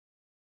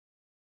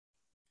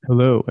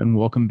Hello, and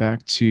welcome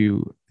back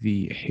to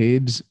the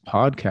Habes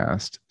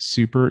Podcast,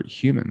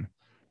 Superhuman.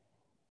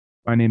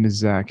 My name is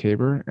Zach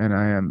Haber, and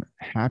I am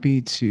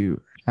happy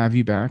to have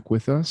you back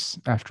with us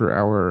after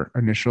our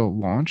initial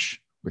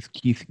launch with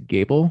Keith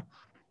Gable,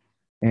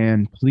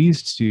 and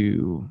pleased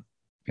to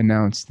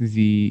announce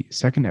the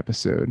second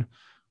episode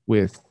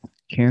with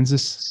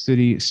Kansas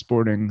City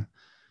Sporting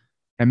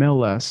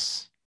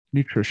MLS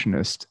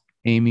nutritionist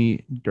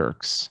Amy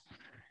Dirks.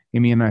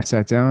 Amy and I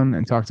sat down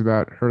and talked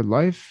about her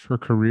life, her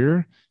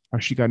career, how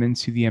she got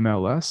into the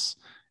MLS,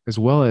 as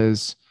well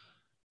as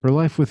her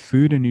life with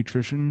food and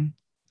nutrition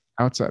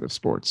outside of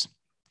sports.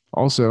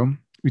 Also,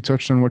 we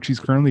touched on what she's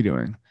currently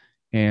doing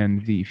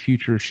and the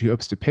future she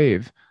hopes to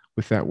pave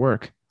with that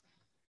work.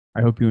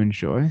 I hope you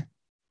enjoy,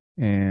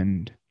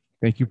 and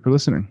thank you for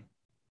listening.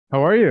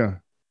 How are you?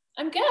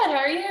 I'm good. How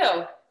are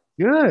you?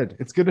 Good.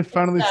 It's good to It's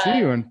finally see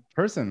you in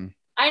person.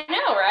 I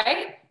know,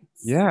 right?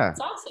 Yeah. It's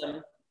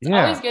awesome. It's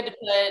always Yeah. good to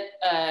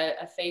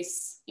put a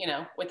face,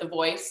 with a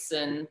voice.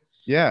 And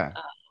Yeah.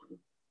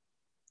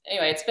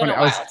 anyway, it's been Funny.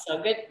 a while, so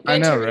I good to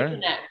know, right?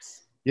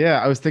 reconnect.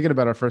 Yeah, I was thinking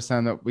about our first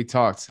time that we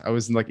talked. I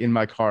was like in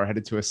my car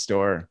headed to a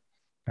store.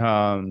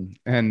 And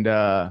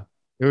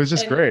it was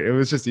just And great. It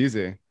was just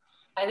easy.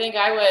 I think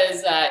I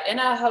was in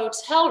a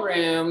hotel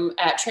room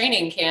at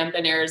training camp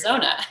in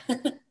Arizona.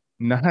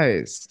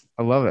 Nice.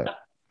 I love it.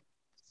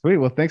 Sweet.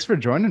 Well, thanks for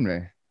joining me.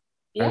 I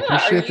Yeah.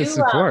 appreciate the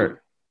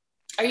support.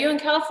 Are you in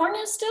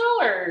California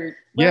still, or where are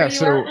Yeah, you at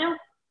so now?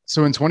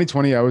 so in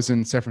 2020 I was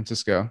in San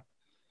Francisco.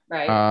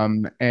 Right.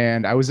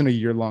 And I was in a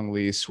year-long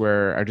lease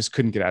where I just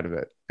couldn't get out of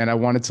it. And I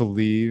wanted to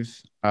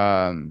leave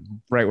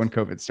right when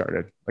COVID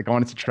started. Like I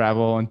wanted to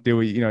travel and do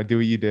what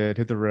you did,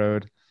 hit the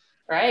road.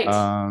 Right.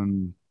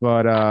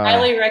 But I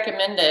highly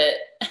recommend it.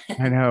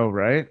 I know,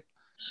 right?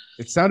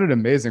 It sounded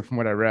amazing from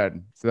what I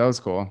read. So that was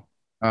cool.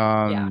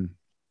 Yeah. Um,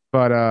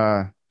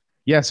 but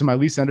yeah, so my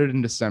lease ended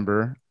in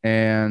December,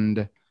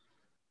 and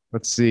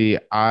let's see,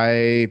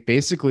 I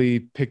basically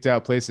picked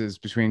out places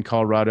between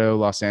Colorado,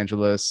 Los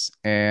Angeles,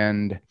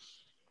 and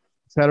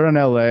set around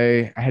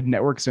LA. I had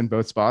networks in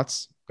both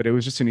spots, but it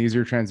was just an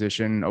easier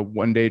transition, a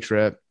 1 day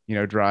trip,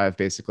 drive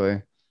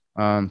basically.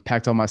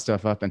 Packed all my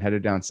stuff up and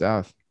headed down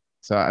south.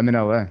 So I'm in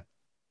LA.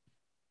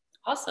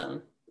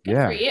 Awesome. Good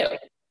for Yeah. you.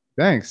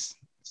 Thanks.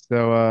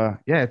 So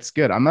yeah, it's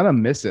good. I'm gonna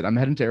miss it. I'm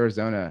heading to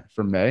Arizona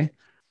for May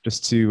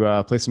just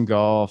to play some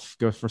golf,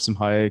 go for some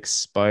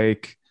hikes,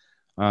 bike.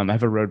 I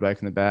have a road bike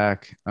in the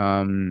back.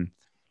 And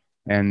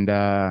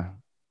I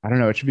don't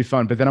know, it should be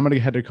fun. But then I'm gonna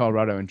head to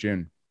Colorado in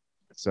June.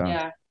 So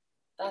Yeah.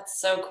 That's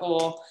so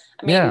cool.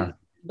 I yeah. mean,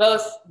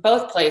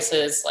 both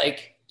places,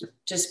 like,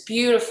 just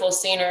beautiful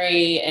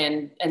scenery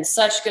and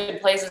such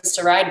good places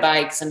to ride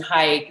bikes and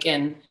hike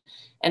and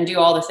do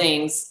all the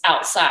things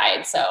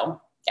outside. So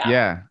yeah.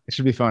 Yeah, it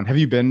should be fun. Have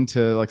you been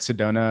to like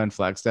Sedona and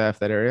Flagstaff,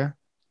 that area?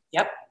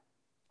 Yep.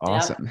 Yep.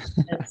 Awesome.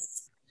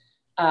 It's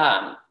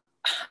um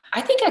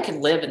I think I could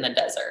live in the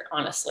desert,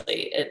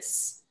 honestly.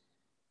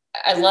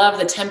 I love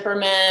the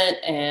temperament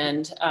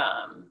and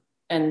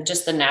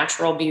just the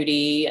natural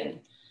beauty. And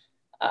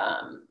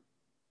um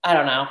I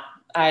don't know.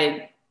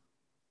 I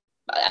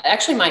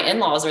actually, my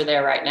in-laws are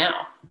there right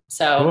now.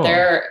 So Cool.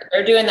 they're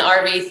doing the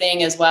RV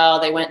thing as well.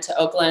 They went to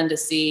Oakland to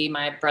see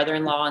my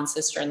brother-in-law and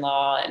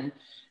sister-in-law, and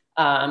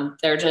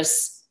they're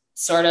just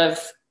sort of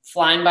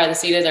flying by the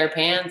seat of their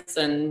pants,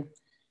 and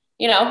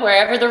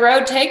wherever the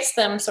road takes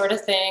them, sort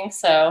of thing.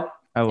 So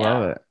I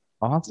love yeah, it.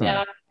 Awesome.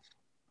 yeah,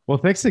 Well,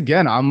 thanks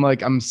again. I'm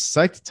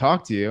psyched to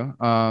talk to you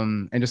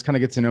and just kind of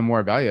get to know more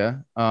about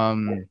you.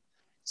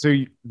 So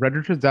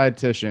registered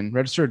dietitian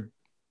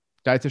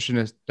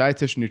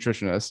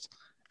nutritionist,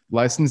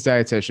 licensed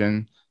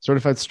dietitian,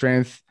 certified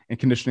strength and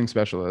conditioning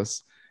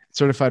specialist,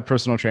 certified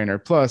personal trainer,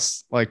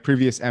 plus like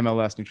previous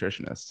MLS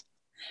nutritionist,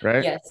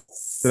 right?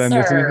 yes, Did I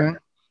miss sir. anything?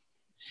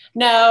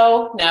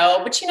 No,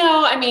 no, but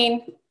I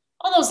mean,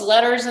 all those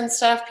letters and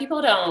stuff,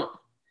 people don't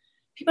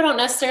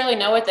necessarily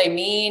know what they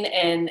mean,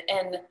 and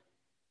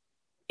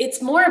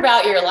it's more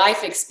about your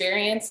life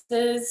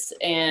experiences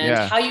and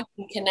Yeah. how you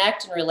can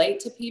connect and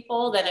relate to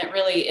people than it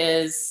really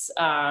is.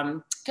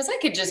 Because I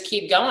could just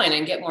keep going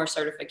and get more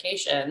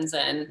certifications,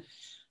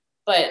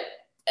 but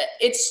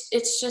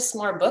it's just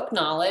more book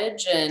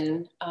knowledge,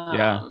 and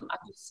Yeah.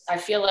 I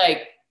feel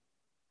like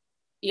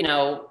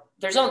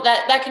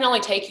that can only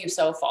take you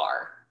so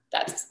far.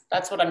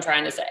 That's what I'm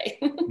trying to say.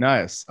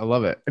 Nice. I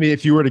love it. I mean,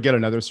 if you were to get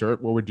another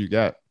cert, what would you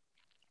get?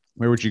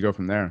 Where would you go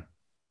from there?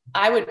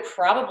 I would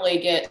probably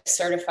get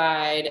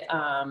certified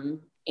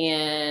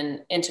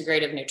in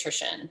integrative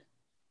nutrition.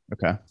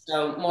 Okay.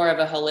 So more of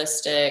a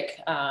holistic,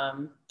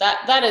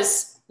 that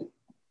is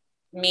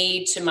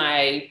me to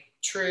my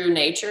true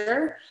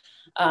nature.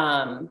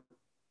 Um,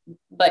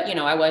 but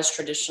I was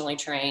traditionally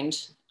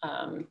trained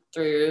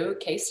through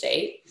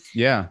K-State,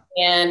 Yeah.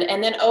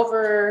 and then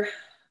over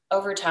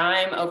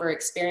time, over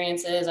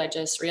experiences, I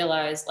just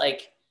realized,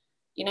 like,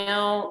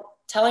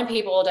 telling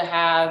people to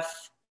have,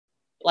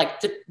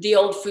 like, the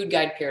old food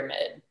guide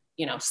pyramid,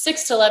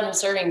 6 to 11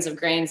 servings of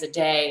grains a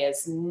day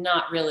is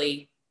not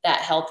really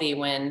that healthy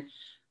when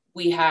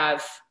we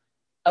have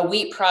a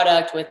wheat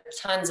product with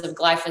tons of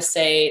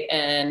glyphosate,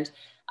 and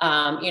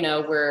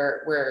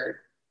we're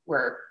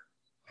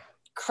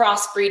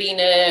crossbreeding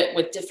it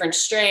with different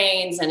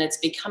strains, and it's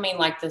becoming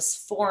like this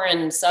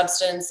foreign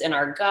substance in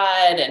our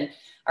gut, and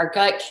our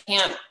gut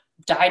can't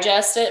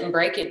digest it and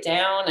break it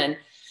down. And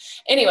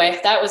anyway,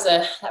 that was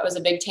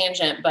a big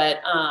tangent,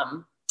 but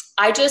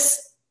I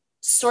just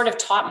sort of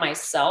taught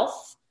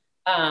myself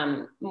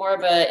more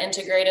of an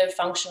integrative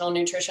functional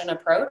nutrition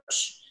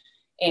approach,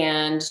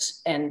 and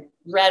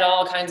read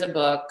all kinds of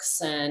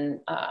books, and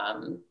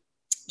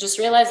just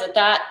realized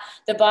that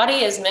the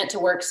body is meant to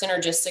work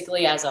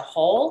synergistically as a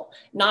whole,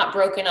 not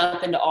broken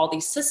up into all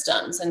these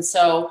systems. And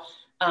so,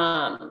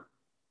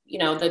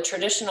 the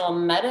traditional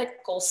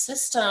medical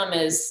system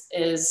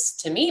is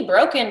to me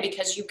broken,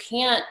 because you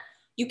can't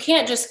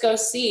just go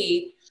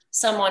see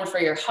someone for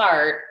your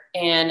heart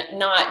and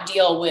not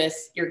deal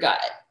with your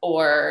gut,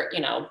 or,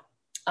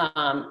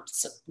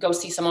 go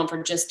see someone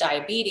for just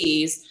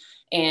diabetes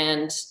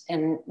and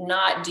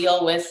not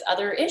deal with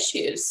other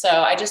issues. So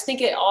I just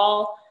think it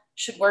all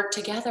should work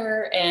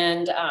together.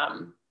 And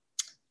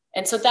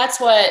so that's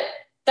what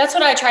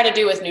I try to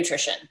do with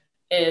nutrition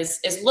is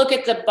look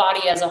at the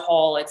body as a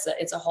whole. It's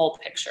a whole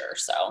picture.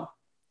 So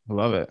I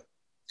love it.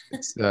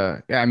 It's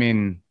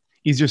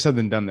easier said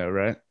than done though,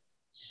 right?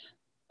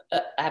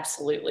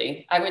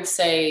 Absolutely. I would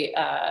say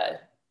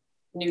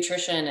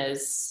nutrition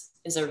is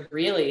a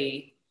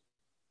really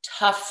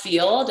tough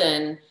field,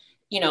 and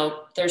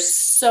there's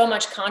so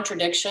much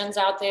contradictions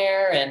out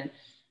there, and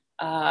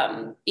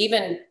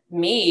even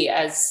me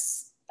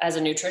as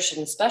a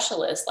nutrition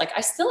specialist, like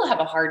I still have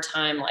a hard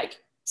time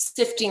like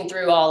sifting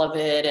through all of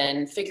it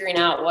and figuring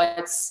out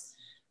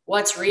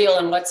what's real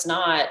and what's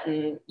not,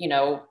 and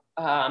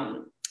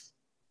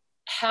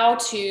how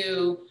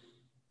to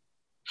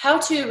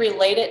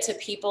relate it to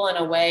people in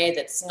a way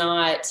that's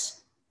not,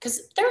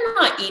 because they're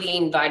not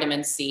eating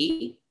vitamin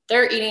C,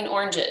 they're eating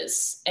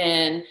oranges.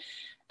 And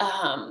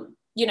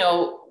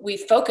we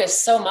focus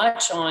so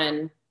much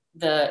on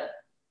the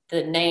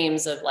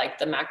names of like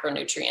the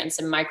macronutrients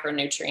and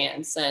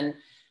micronutrients,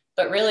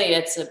 but really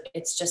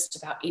it's just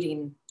about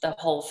eating the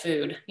whole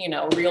food,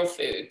 real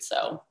food.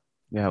 So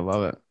yeah, I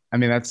love it. I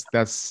mean, that's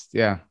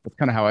kind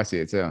of how I see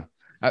it too.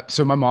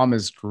 So my mom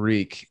is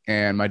Greek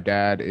and my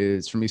dad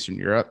is from Eastern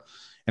Europe,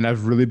 and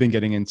I've really been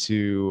getting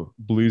into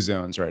blue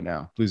zones right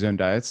now, blue zone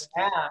diets.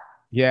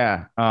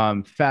 Yeah.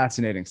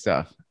 Fascinating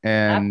stuff.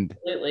 And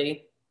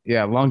absolutely.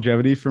 Yeah,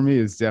 longevity for me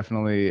is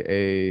definitely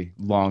a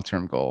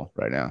long-term goal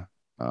right now.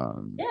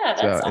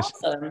 That's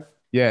awesome.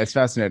 It's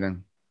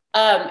fascinating.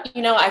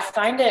 I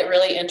find it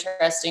really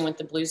interesting with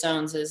the blue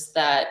zones is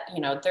that,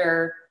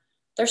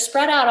 they're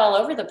spread out all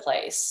over the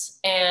place,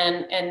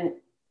 and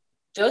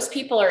those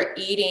people are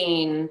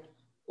eating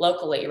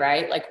locally,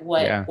 right? Like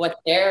what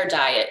their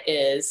diet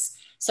is.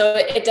 So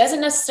it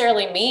doesn't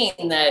necessarily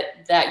mean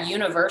that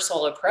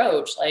universal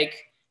approach,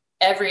 like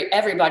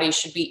everybody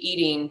should be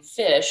eating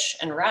fish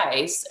and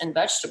rice and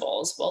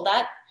vegetables. Well,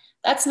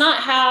 that's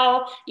not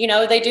how,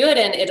 they do it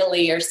in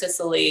Italy or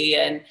Sicily.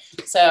 And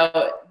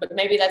so, but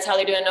maybe that's how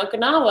they do it in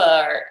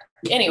Okinawa, or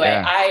anyway,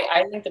 yeah.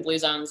 I think the blue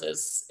zones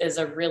is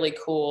a really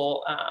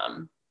cool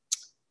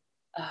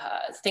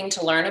thing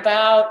to learn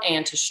about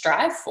and to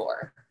strive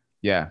for.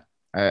 Yeah.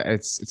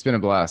 It's been a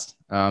blast.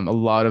 A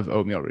lot of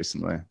oatmeal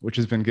recently, which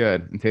has been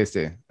good and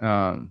tasty.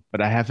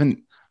 But I don't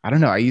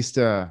know.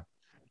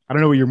 I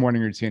don't know what your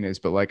morning routine is,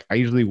 but like I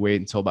usually wait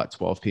until about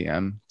 12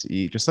 p.m. to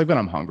eat, just like when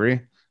I'm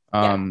hungry.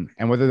 And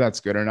whether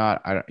that's good or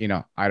not, I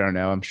don't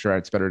know. I'm sure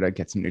it's better to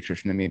get some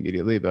nutrition in me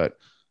immediately, but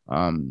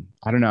I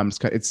don't know.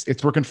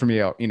 It's working for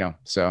me,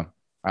 so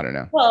I don't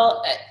know.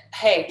 Well,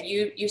 hey,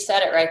 you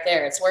said it right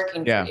there. It's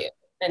working for you.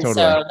 And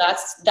totally. So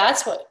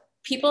that's what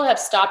people have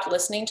stopped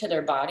listening to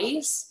their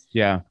bodies.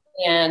 Yeah.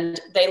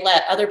 And they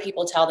let other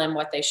people tell them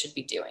what they should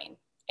be doing.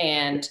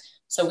 And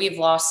so we've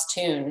lost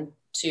tune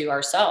to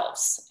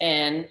ourselves.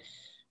 And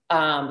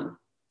a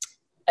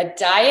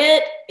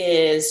diet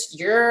is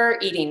your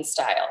eating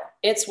style.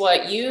 It's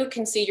what you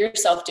can see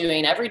yourself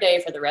doing every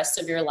day for the rest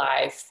of your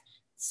life.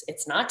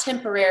 It's not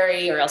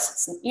temporary, or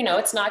else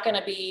it's not going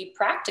to be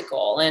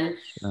practical. And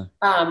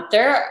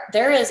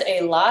there is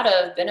a lot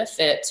of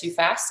benefit to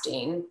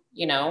fasting,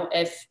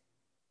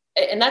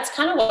 and that's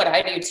kind of what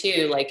I do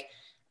too. Like,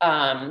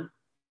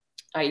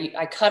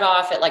 I cut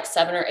off at like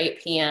 7 or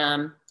 8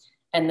 p.m.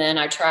 and then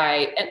I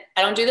try, and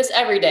I don't do this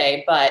every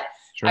day, but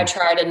sure. I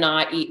try to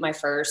not eat my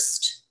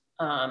first,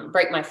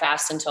 break my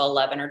fast until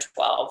 11 or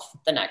 12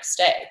 the next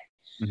day.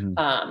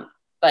 Mm-hmm.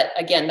 But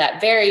again, that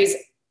varies.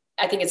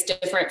 I think it's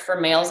different for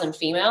males and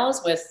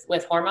females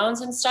with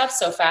hormones and stuff.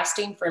 So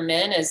fasting for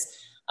men is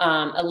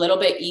a little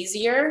bit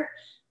easier.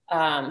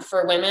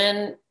 For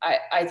women,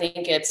 I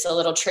think it's a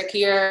little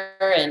trickier,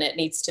 and it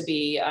needs to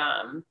be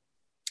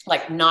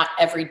like not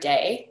every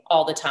day,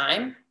 all the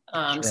time.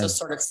 Sure. So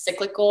sort of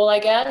cyclical, I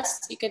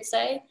guess you could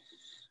say.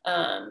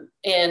 And,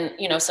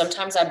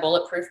 sometimes I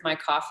bulletproof my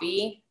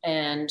coffee,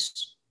 and,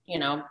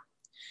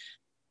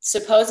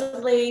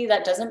 supposedly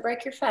that doesn't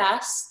break your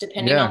fast,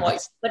 depending Yeah, on what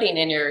you're putting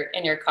in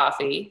your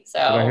coffee.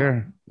 what I So,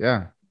 hear.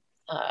 Yeah.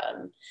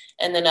 um,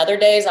 and then other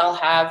days I'll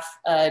have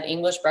an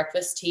English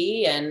breakfast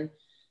tea, and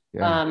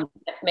Yeah.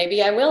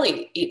 maybe I will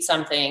eat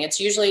something. It's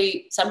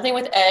usually something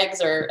with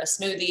eggs or a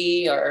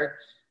smoothie,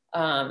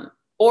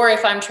 or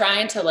if I'm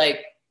trying to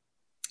like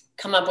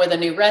come up with a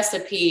new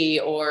recipe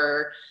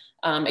or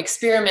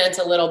experiment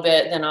a little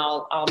bit, then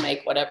I'll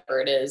make whatever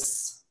it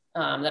is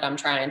that I'm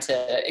trying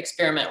to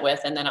experiment with,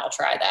 and then I'll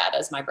try that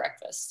as my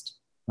breakfast.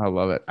 I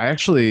love it. I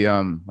actually,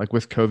 like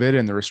with COVID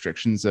and the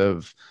restrictions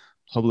of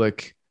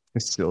public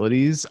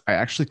facilities, I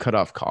actually cut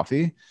off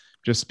coffee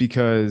just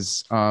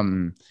because,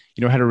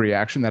 I had a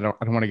reaction that I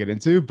don't want to get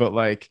into, but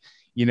like,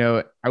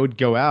 I would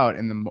go out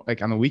in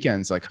like on the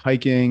weekends, like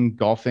hiking,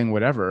 golfing,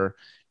 whatever.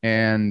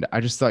 And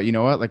I just thought, you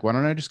know what, like, why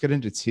don't I just get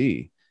into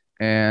tea?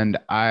 And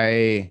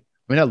I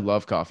mean, I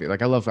love coffee.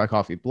 Like I love my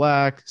coffee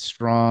black,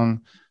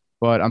 strong,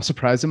 but I'm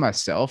surprised in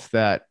myself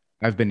that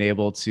I've been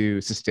able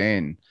to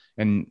sustain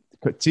and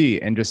put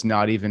tea and just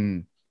not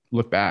even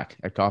look back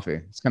at coffee.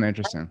 It's kind of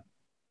interesting.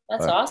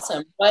 That's But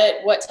awesome.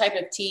 What type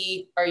of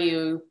tea are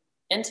you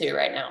into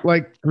right now?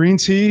 like green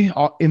tea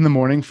in the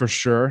morning for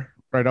sure,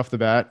 right off the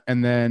bat.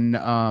 And then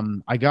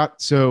I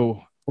got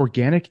so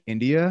Organic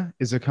India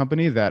is a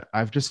company that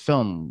I've just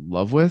fell in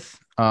love with.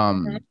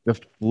 Mhm. The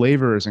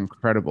flavor is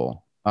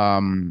incredible.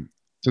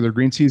 So their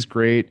green tea is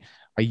great.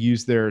 I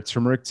use their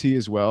turmeric tea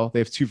as well. They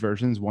have two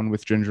versions, one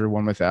with ginger,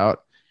 one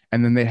without.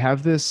 And then they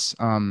have this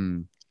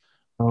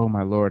oh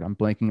my Lord, I'm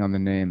blanking on the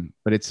name,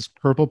 but it's this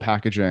purple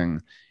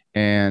packaging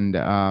and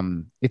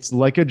it's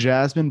like a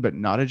jasmine, but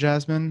not a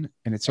jasmine.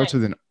 And it starts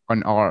with Nice.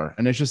 an R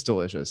and it's just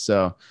delicious.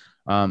 So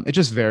it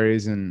just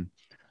varies. And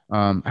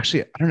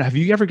actually, I don't know. Have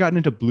you ever gotten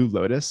into Blue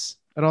Lotus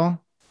at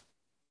all?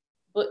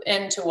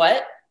 Into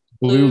what?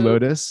 Blue Blue?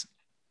 Lotus?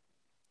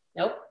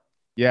 Nope.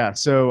 Yeah.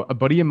 So a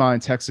buddy of mine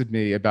texted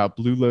me about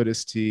Blue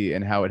Lotus tea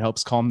and how it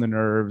helps calm the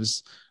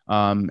nerves.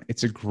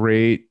 It's a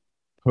great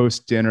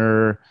post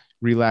dinner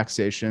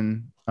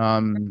relaxation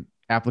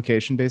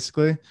application,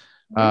 basically.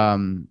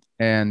 Mhm.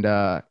 And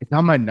it's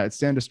on my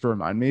nightstand just to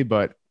remind me,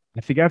 but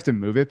I think I have to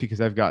move it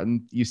because I've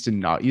gotten used to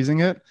not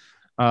using it.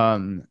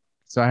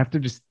 So I have to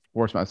just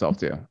force myself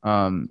to,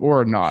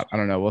 or not. I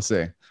don't know. We'll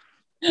see.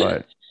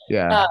 But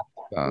yeah,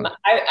 Uh, uh,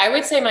 I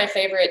would say my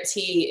favorite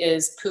tea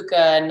is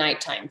Puka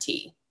nighttime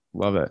tea.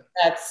 love it.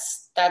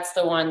 That's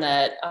the one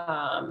that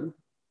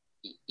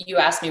you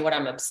asked me what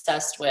I'm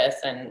obsessed with,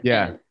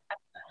 Yeah, and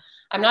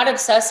I'm not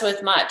obsessed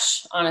with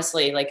much,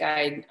 honestly. Like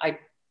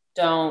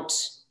don't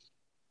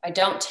I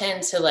don't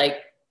tend to like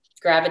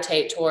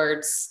gravitate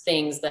towards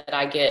things that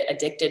I get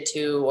addicted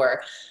to,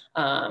 or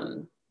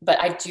but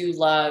I do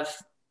love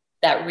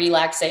that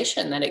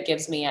relaxation that it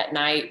gives me at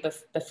night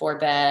before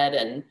bed.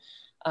 And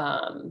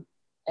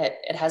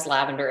it has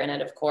lavender in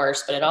it, of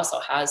course, but it also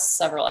has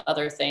several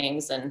other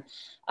things. And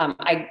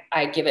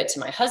I give it to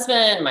my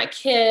husband, my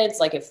kids,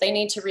 like if they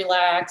need to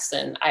relax,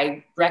 and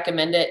I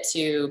recommend it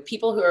to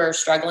people who are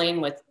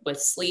struggling with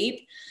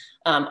sleep.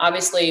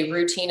 Obviously,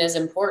 routine is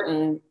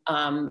important,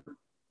 and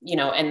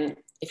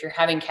if you're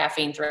having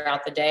caffeine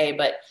throughout the day,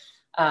 but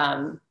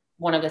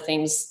one of the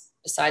things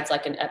besides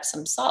like an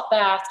Epsom salt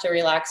bath to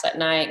relax at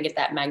night and get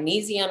that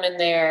magnesium in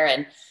there,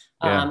 and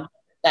yeah,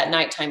 that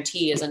nighttime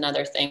tea is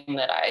another thing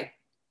that I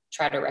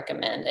try to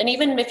recommend. And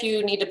even if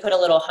you need to put a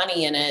little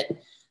honey in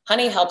it,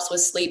 honey helps with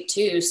sleep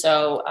too.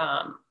 So,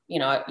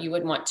 you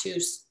wouldn't want too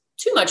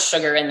much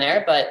sugar in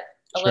there, but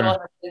a little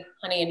sure.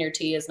 honey in your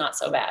tea is not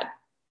so bad.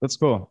 That's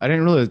cool. I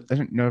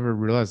didn't never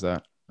realize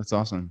that. That's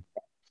awesome.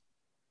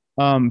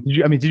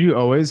 Did you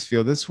always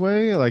feel this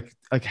way? Like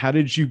how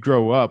did you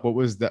grow up? What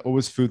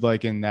was food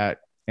like in that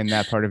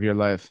part of your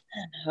life?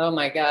 Oh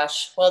my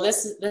gosh. Well,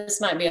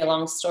 this might be a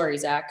long story,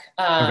 Zach.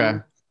 Okay.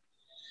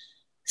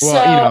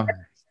 Well,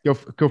 So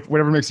go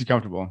whatever makes you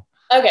comfortable.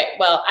 okay,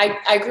 well,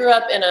 I grew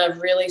up in a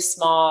really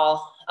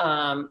small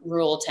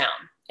rural town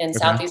in Okay.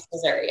 southeast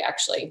Missouri,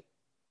 actually.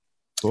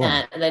 Cool.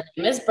 And the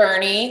name is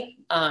Bernie.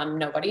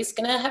 Nobody's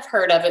gonna have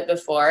heard of it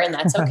before, and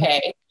that's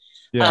okay.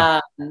 Yeah.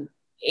 Um,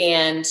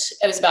 and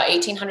it was about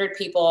 1,800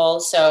 people,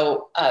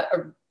 so a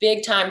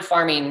big time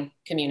farming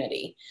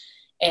community.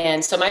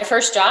 And so my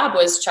first job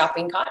was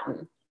chopping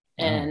cotton,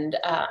 Wow.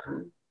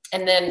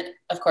 and then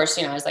of course,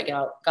 as I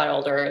got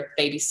older,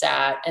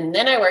 babysat, and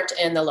then I worked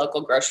in the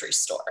local grocery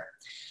store.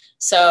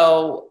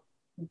 So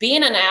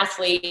being an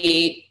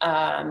athlete,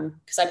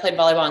 because I played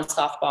volleyball and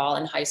softball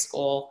in high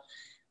school,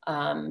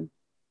 um,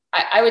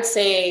 I would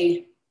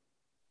say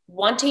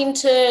wanting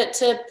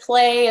to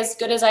play as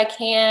good as I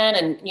can,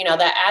 and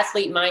that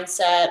athlete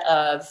mindset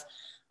of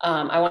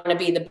I want to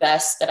be the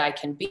best that I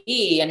can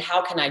be, and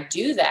how can I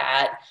do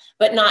that,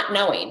 but not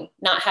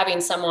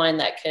having someone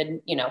that could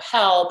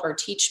help or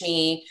teach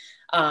me.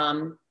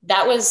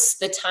 That was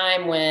the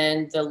time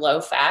when the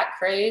low fat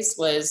craze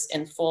was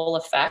in full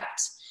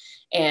effect,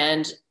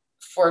 and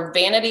for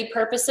vanity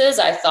purposes,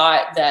 I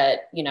thought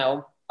that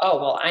oh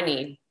well, I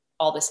need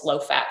all this low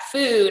fat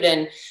food.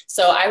 And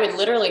so I would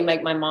literally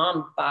make my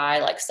mom buy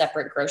like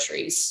separate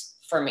groceries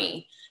for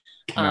me.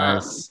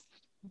 Nice.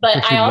 But I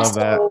I should love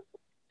that. also,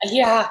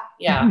 yeah.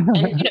 And,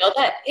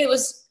 that it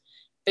was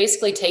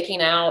basically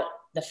taking out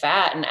the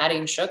fat and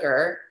adding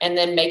sugar and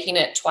then making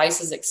it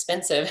twice as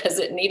expensive as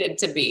it needed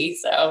to be.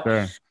 So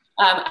Sure.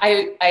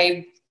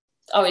 I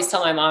always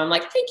tell my mom, I'm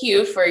like, thank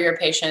you for your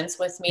patience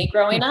with me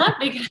growing up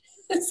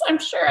because I'm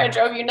sure I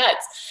drove you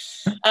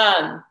nuts.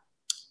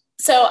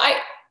 So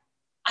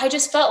I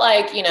just felt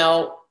like,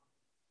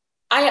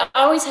 I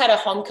always had a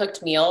home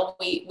cooked meal.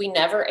 We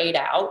never ate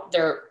out.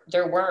 There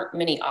weren't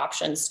many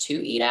options to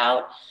eat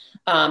out.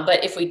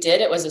 But if we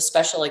did, it was a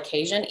special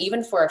occasion,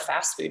 even for a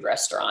fast food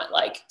restaurant.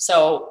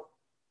 So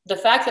the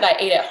fact that I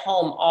ate at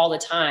home all the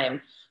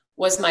time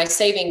was my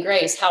saving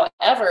grace.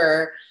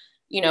 However,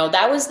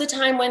 that was the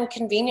time when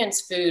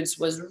convenience foods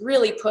was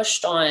really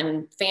pushed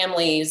on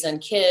families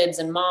and kids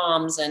and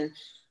moms. And,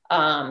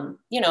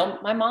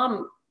 my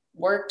mom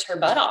worked her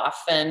butt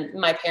off, and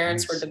my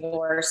parents were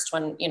divorced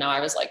when, I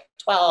was like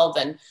 12.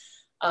 And,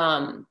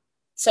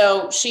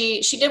 so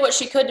she did what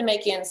she could to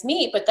make ends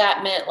meet, but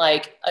that meant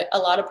like a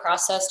lot of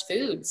processed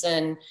foods.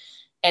 And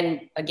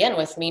again,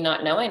 with me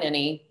not knowing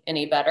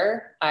any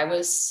better, I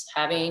was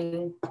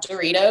having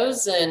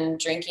Doritos and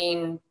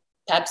drinking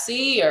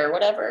Pepsi or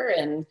whatever.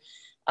 And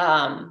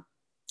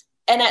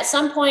at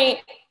some point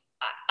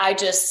I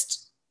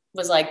just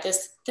was like,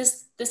 this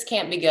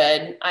can't be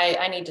good.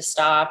 I need to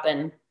stop.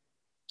 And,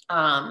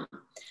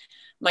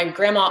 my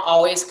grandma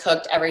always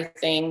cooked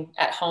everything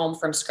at home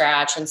from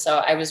scratch. And so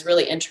I was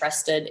really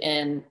interested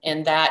in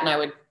that. And I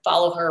would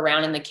follow her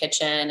around in the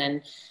kitchen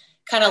and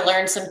kind of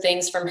learn some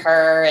things from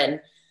her.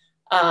 And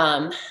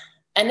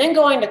then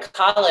going to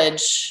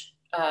college,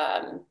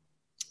 that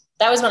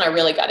was when I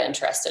really got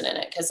interested in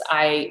it, because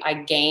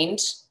I gained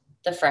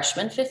the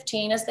freshman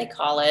 15, as they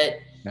call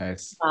it.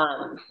 Nice.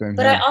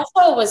 But I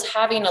also was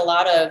having a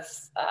lot of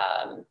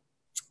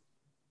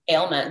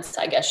ailments,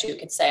 I guess you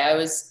could say. I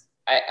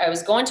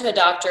was going to a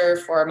doctor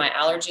for my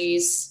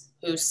allergies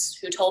who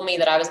told me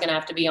that I was going to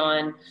have to be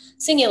on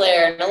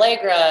Singulair and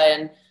Allegra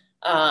and,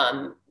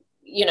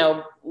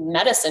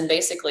 medicine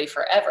basically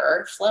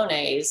forever,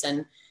 Flonase.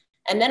 And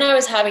then I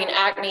was having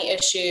acne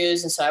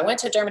issues. And so I went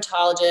to a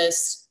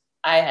dermatologist.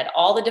 I had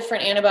all the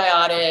different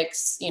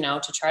antibiotics,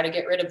 to try to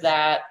get rid of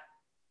that.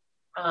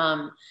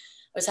 I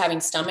was having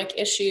stomach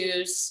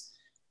issues.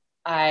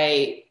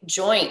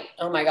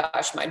 Oh my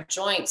gosh, my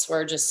joints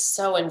were just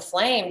so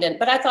inflamed.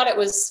 But I thought it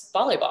was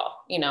volleyball,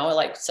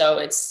 so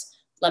it's,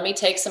 let me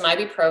take some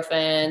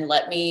ibuprofen,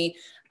 let me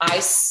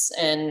ice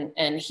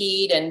and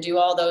heat and do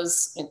all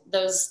those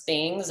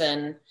things.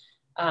 And,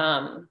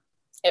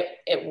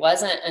 it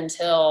wasn't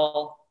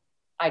until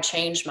I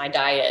changed my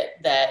diet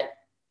that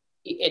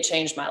it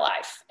changed my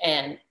life.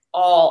 And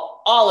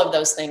all of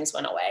those things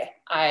went away.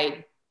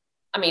 I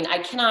mean, I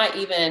cannot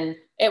even,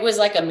 it was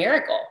like a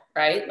miracle,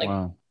 right? Like,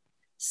 wow.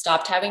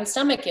 Stopped having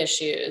stomach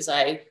issues.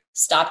 I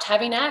stopped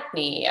having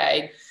acne.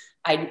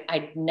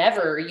 I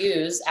never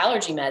use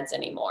allergy meds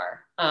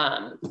anymore,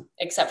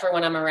 except for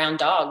when I'm around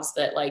dogs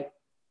that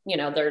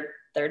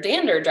their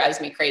dander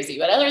drives me crazy.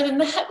 But other than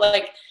that,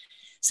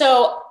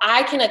 so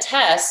I can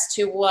attest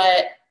to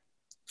what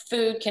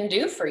food can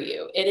do for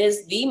you. It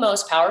is the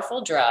most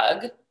powerful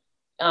drug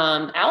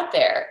out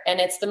there, and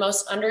it's the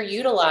most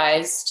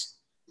underutilized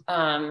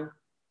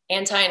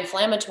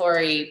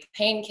anti-inflammatory,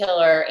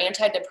 painkiller,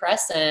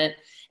 antidepressant,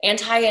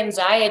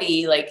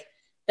 anti-anxiety,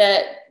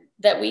 that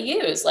we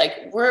use.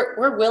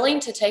 We're willing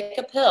to take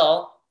a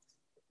pill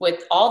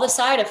with all the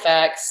side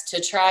effects to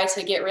try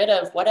to get rid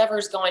of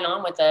whatever's going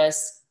on with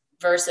us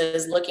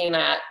versus looking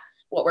at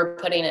what we're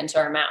putting into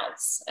our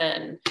mouths.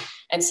 And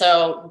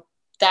so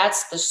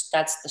that's the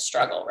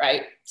struggle,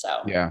 right?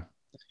 So yeah.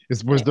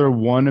 Was there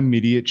one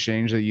immediate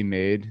change that you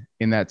made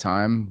in that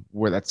time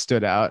where that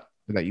stood out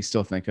that you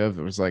still think of?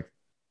 It was like,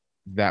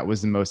 that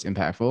was the most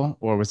impactful,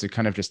 or was it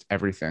kind of just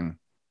everything?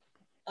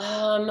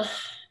 Gosh,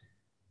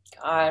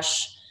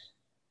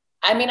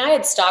 I mean, I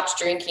had stopped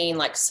drinking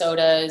like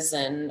sodas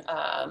and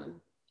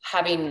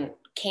having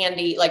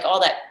candy, like all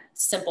that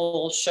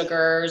simple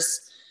sugars,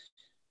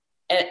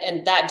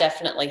 and that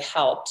definitely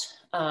helped.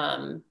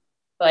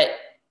 But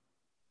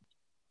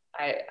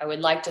I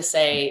would like to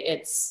say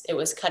it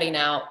was cutting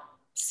out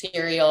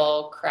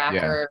cereal,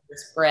 crackers,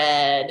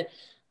 bread,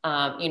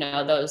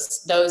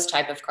 those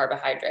type of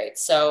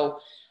carbohydrates. So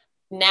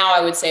now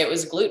I would say it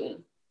was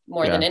gluten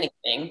more than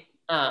anything.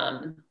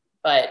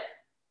 But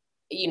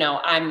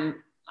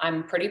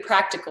I'm pretty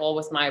practical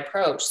with my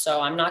approach. So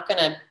I'm not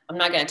gonna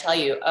tell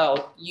you,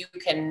 oh, you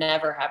can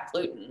never have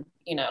gluten,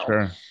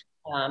 Sure.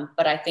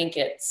 But I think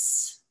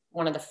it's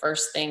one of the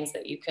first things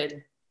that you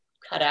could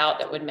cut out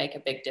that would make a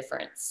big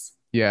difference.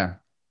 Yeah.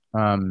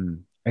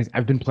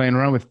 I've been playing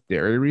around with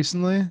dairy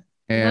recently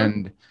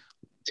and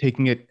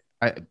putting it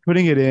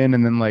in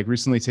and then like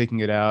recently taking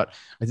it out.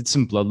 I did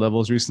some blood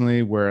levels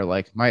recently where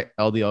like my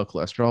LDL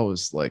cholesterol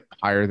was like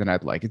higher than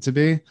I'd like it to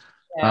be.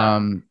 Yeah.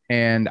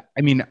 And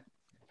I mean,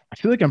 I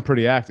feel like I'm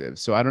pretty active.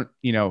 So I don't,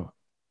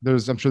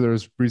 I'm sure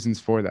there's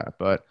reasons for that,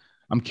 but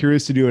I'm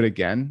curious to do it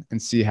again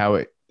and see how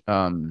it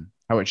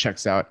how it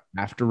checks out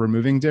after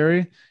removing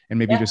dairy and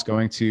maybe just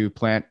going to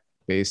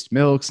plant-based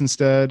milks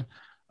instead.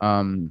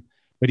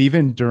 But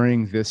even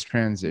during this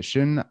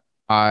transition,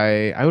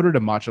 I ordered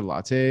a matcha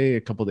latte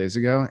a couple days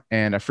ago,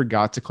 and I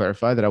forgot to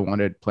clarify that I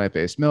wanted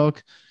plant-based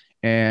milk.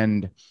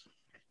 And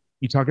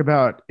you talk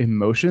about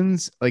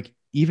emotions, like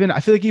even I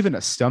feel like even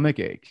a stomach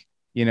ache,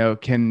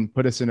 can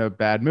put us in a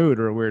bad mood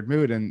or a weird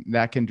mood, and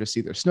that can just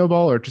either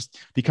snowball or just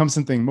become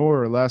something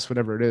more or less,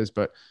 whatever it is.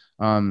 But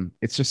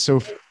it's just so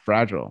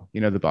fragile,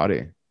 the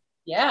body.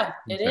 Yeah,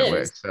 it That way.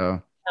 is.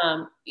 So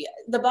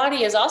The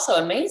body is also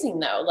amazing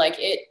though. Like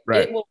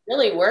right. it will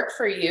really work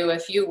for you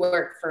if you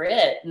work for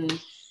it. And,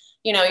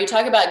 you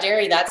talk about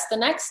dairy, that's the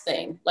next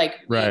thing. Like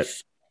Right.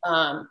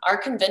 our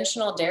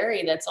conventional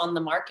dairy that's on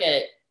the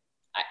market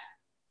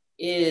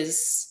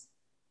is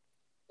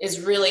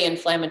really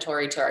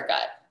inflammatory to our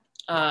gut.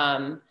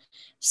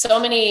 So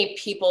many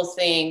people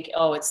think,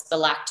 oh, it's the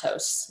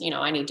lactose,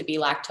 I need to be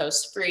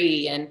lactose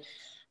free. And,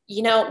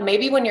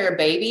 maybe when you're a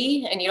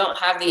baby and you don't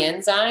have the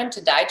enzyme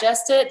to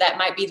digest it, that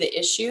might be the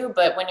issue.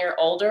 But when you're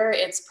older,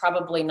 it's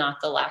probably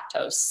not the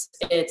lactose.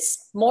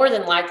 It's more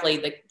than likely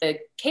the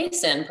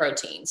casein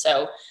protein.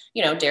 So,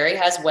 dairy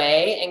has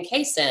whey and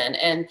casein,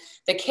 and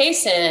the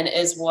casein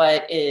is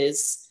what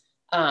is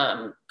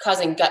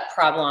causing gut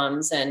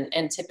problems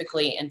and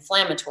typically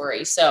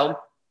inflammatory. So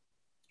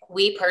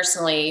we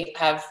personally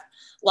have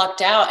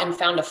lucked out and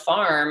found a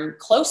farm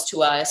close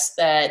to us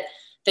that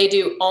they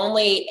do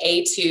only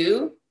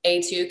A2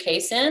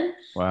 casein.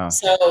 Wow.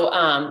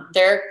 So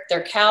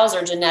their cows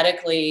are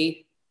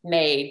genetically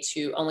made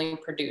to only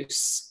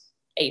produce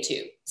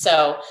A2.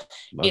 So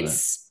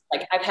it's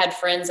like I've had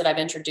friends that I've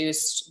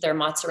introduced their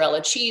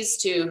mozzarella cheese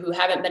to who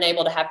haven't been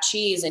able to have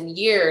cheese in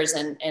years,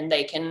 and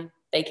they can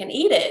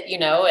eat it,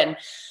 and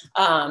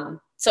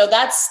so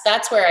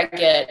that's where I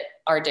get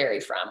our dairy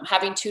from.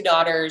 Having 2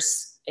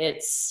 daughters,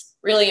 it's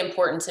really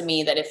important to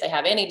me that if they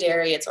have any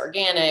dairy, it's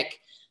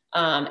organic,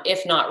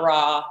 if not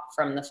raw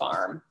from the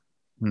farm.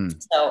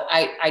 So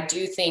I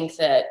do think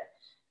that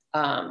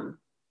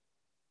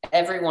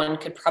everyone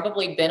could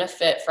probably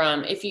benefit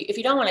from, if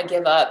you don't want to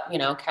give up,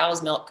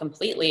 cow's milk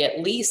completely,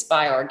 at least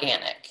buy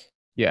organic.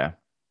 Yeah.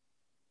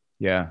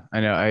 I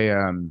know.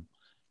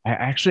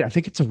 I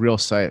think it's a real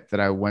site that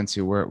I went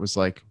to where it was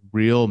like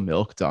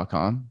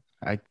realmilk.com.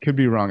 I could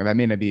be wrong. That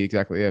may not be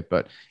exactly it,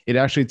 but it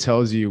actually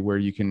tells you where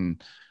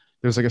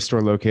there's like a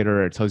store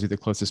locator. It tells you the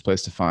closest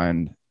place to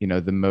find,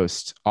 the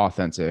most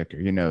authentic,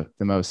 or,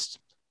 the most,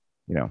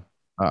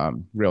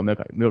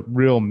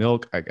 real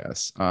milk, I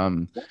guess.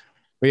 But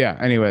yeah,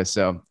 anyway,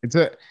 so it's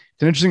an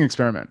interesting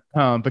experiment,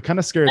 but kind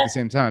of scary at the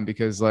same time,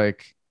 because no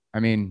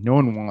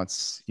one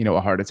wants,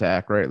 a heart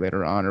attack right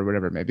later on or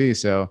whatever it may be.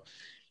 So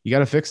you got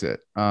to fix it.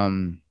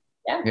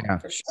 Yeah,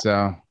 for sure.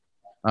 So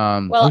I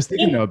was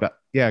thinking though about,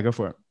 go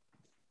for it.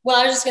 Well,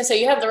 I was just going to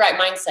say, you have the right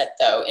mindset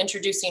though,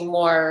 introducing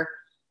more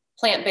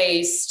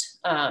plant-based,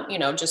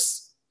 vegetables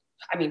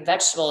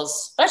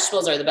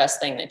are the best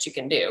thing that you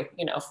can do,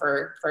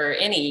 for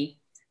any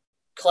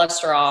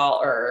cholesterol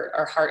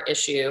or heart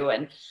issue.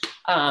 And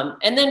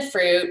then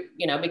fruit,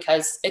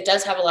 because it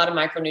does have a lot of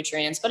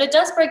micronutrients, but it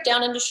does break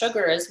down into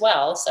sugar as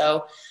well.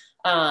 So,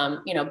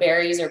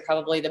 berries are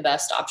probably the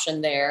best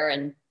option there.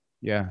 And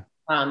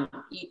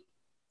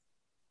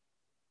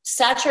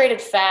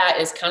saturated fat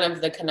is kind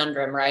of the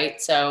conundrum,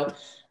 right? So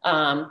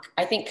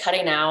I think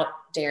cutting out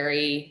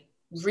dairy,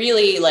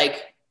 really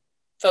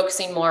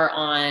focusing more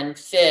on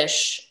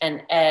fish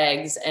and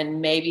eggs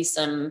and maybe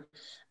some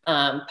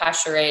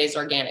pasture-raised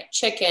organic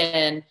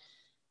chicken.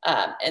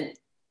 And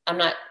I'm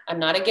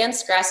not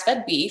against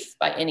grass-fed beef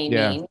by any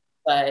means,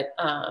 but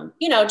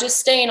just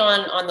staying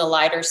on the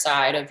lighter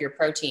side of your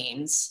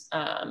proteins,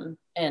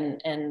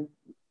 and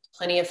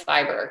plenty of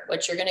fiber,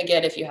 which you're going to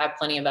get if you have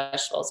plenty of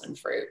vegetables and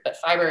fruit. But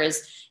fiber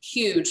is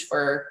huge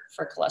for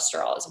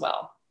cholesterol as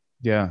well.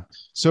 Yeah.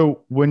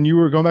 So when you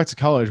were going back to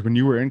college, when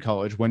you were in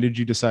college, when did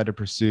you decide to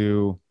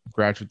pursue a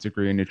graduate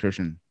degree in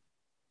nutrition?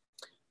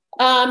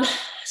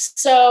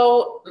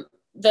 So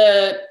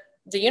the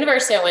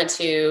university I went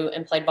to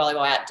and played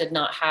volleyball at did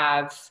not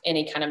have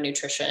any kind of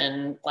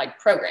nutrition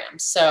program.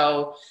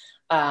 So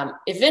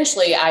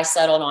eventually I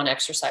settled on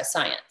exercise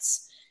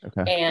science.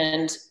 Okay.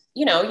 And,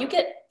 you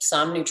get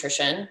some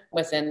nutrition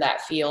within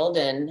that field,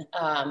 and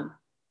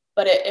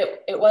but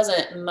it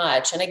wasn't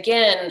much. And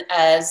again,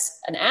 as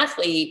an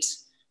athlete,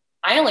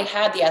 I only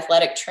had the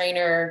athletic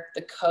trainer,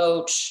 the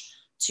coach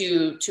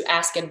to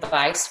ask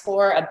advice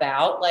for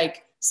about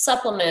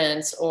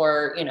supplements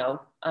or,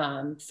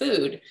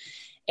 food.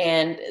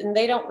 And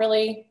they don't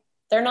really,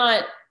 they're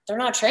not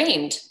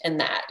trained in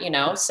that,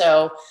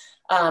 So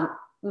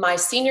my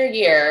senior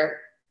year,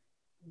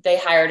 they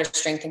hired a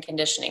strength and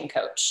conditioning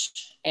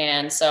coach.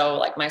 And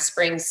so my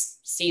spring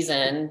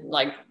season,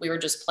 we were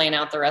just playing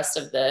out the rest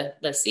of the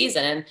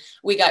season, and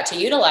we got to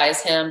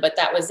utilize him, but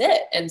that was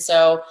it. And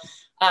so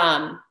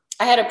I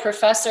had a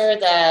professor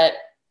that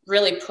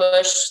really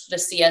pushed the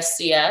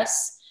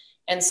CSCS.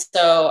 And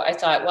so I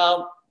thought,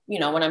 well,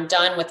 when I'm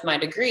done with my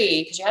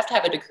degree, because you have to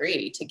have a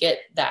degree to get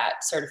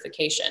that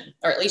certification,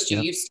 or at least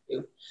you used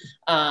to,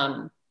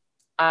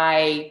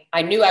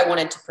 I knew I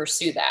wanted to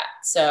pursue that.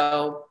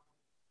 So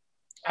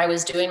I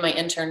was doing my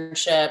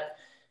internship,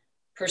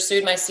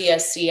 pursued my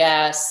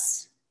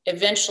CSCS,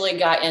 eventually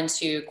got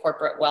into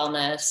corporate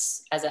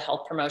wellness as a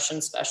health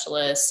promotion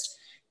specialist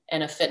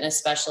and a fitness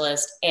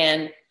specialist.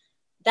 And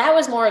that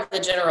was more of the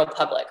general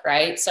public,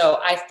 right? So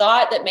I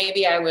thought that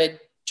maybe I would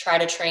try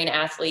to train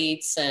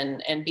athletes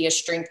and be a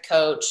strength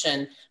coach.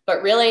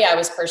 But really I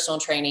was personal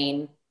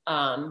training,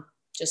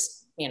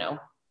 just,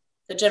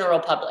 the general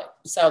public.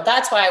 So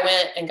that's why I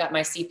went and got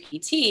my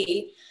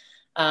CPT,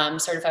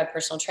 certified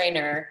personal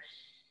trainer.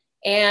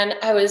 And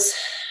I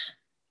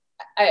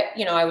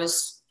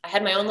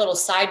had my own little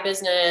side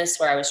business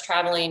where I was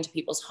traveling to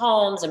people's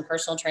homes and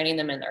personal training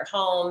them in their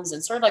homes,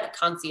 and sort of like a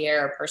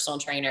concierge personal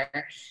trainer.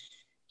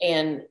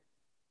 And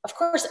of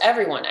course,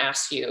 everyone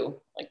asks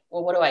you, like,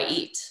 well, what do I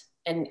eat?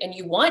 And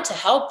you want to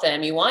help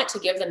them, you want to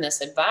give them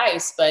this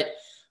advice, but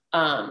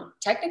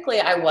technically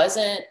I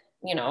wasn't,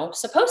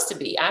 supposed to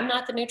be. I'm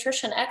not the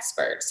nutrition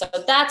expert. So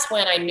that's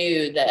when I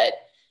knew that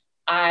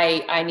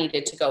I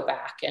needed to go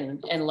back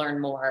and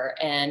learn more.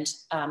 And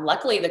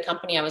luckily the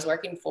company I was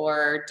working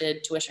for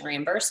did tuition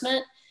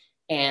reimbursement.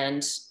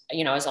 And,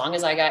 as long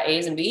as I got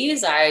A's and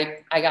B's,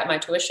 I got my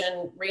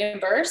tuition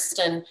reimbursed.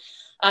 And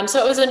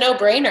so it was a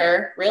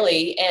no-brainer,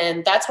 really.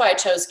 And that's why I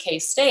chose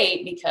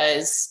K-State,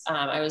 because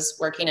I was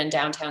working in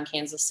downtown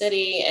Kansas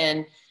City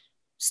and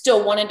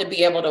still wanted to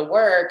be able to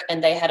work.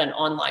 And they had an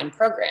online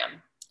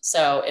program.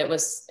 So it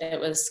was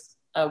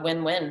a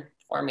win-win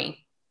for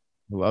me.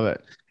 Love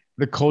it.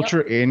 The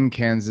culture in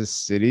Kansas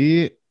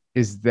City,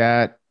 is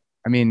it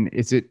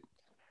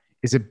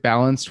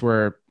balanced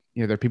where,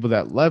 there are people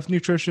that love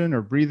nutrition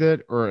or breathe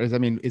it, or is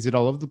it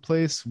all over the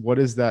place? What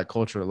is that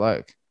culture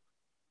like?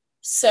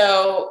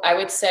 So I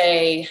would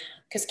say,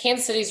 because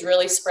Kansas City is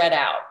really spread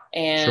out,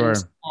 and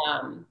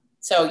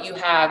so you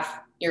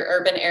have your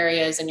urban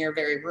areas and your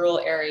very rural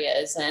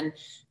areas. And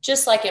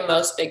just like in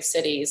most big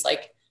cities,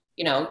 like,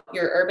 your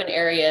urban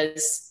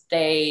areas,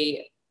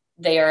 they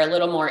are a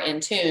little more in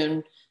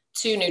tune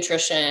to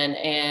nutrition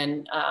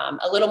and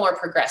a little more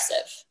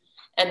progressive.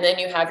 And then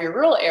you have your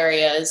rural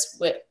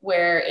areas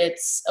where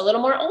it's a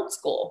little more old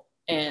school.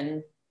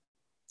 And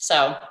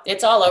so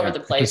it's all over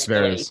the place.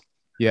 Really.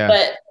 Yeah.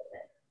 But,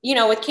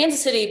 with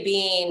Kansas City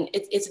being,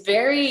 it's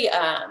very,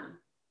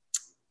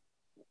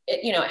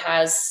 it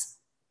has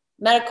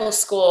medical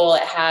school,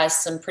 it has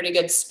some pretty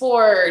good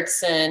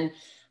sports, and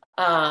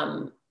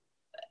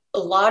a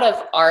lot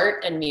of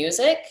art and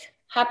music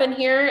happen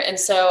here. And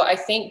so I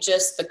think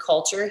just the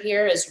culture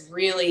here is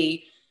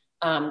really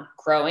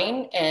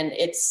growing, and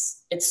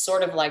it's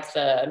sort of like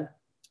the,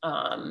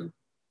 I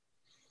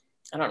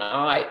don't know,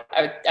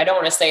 I don't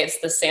want to say it's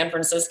the San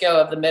Francisco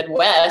of the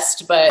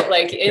Midwest, but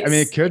like,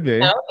 it could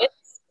be,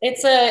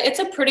 it's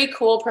a pretty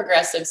cool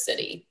progressive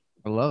city.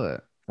 I love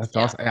it. That's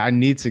awesome. I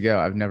need to go.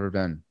 I've never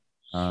been.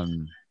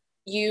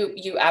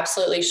 You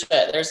absolutely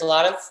should. There's a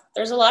lot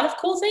of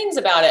cool things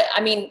about it.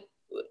 I mean,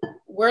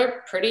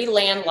 we're pretty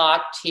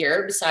landlocked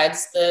here,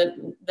 besides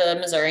the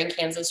Missouri and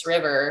Kansas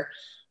River,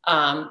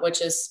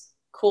 which is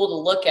cool to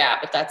look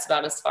at, but that's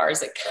about as far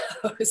as it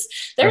goes.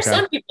 There's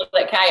some people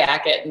that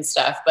kayak it and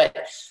stuff, but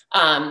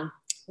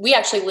we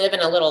actually live in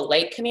a little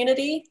lake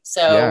community.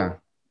 So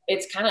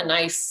it's kind of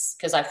nice,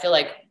 because I feel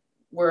like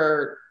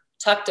we're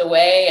tucked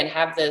away and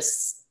have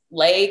this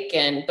lake,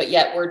 but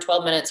yet we're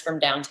 12 minutes from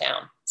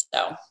downtown.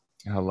 So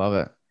I love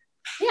it.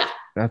 Yeah.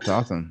 That's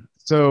awesome.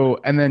 So,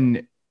 and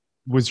then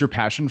was your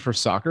passion for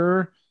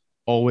soccer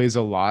always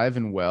alive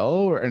and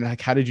well? And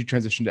like, how did you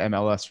transition to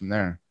MLS from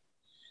there?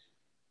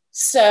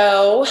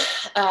 So,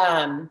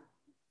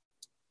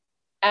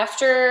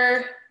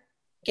 after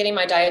getting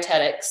my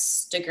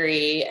dietetics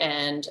degree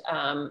and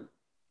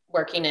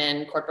working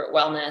in corporate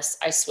wellness,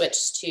 I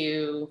switched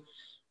to,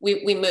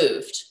 we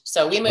moved.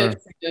 So we moved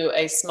to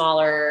a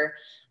smaller,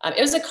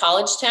 it was a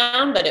college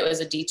town, but it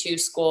was a D2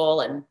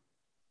 school. And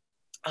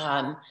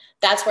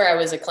that's where I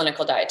was a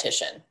clinical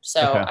dietitian.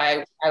 So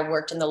I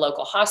worked in the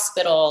local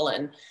hospital,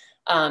 and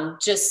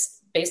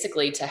just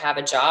basically to have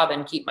a job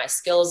and keep my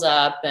skills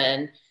up.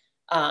 And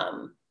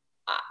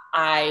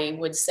I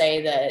would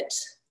say that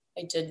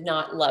I did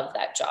not love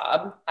that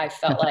job. I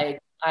felt like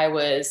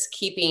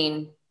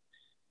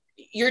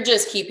you're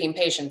just keeping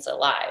patients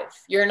alive.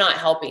 You're not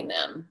helping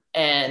them.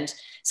 And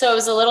so it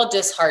was a little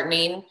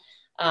disheartening.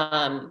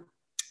 And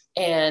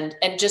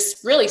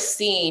just really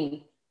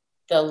seeing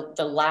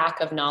the lack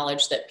of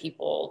knowledge that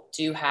people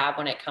do have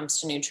when it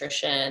comes to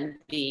nutrition,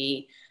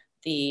 the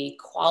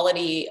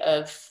quality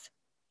of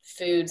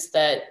foods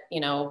that,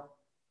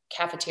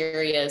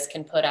 cafeterias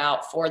can put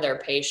out for their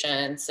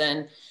patients.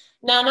 And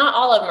now, not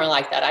all of them are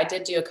like that. I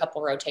did do a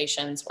couple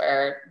rotations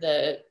where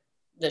the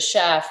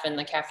chef and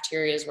the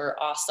cafeterias were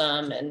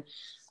awesome. And,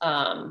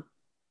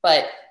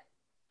 but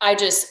I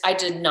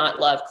did not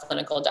love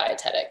clinical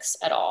dietetics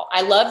at all.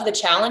 I love the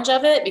challenge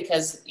of it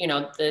because,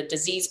 the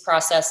disease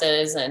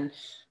processes and,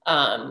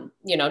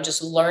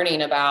 just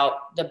learning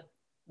about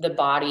the the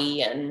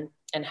body and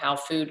how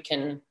food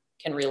can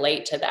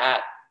relate to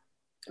that.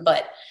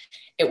 But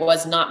it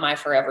was not my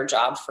forever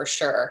job for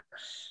sure.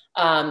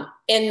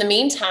 In the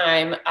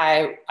meantime,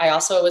 I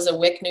also was a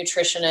WIC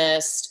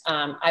nutritionist.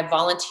 I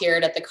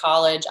volunteered at the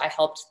college. I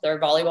helped their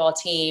volleyball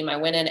team. I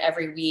went in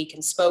every week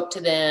and spoke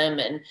to them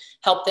and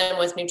helped them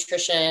with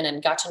nutrition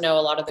and got to know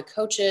a lot of the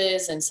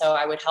coaches. And so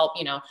I would help,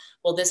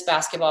 well, this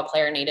basketball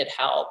player needed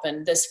help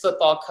and this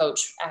football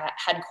coach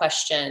had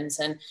questions.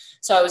 And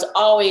so I was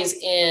always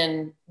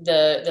in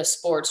the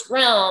sports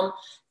realm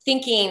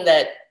thinking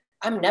that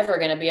I'm never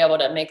going to be able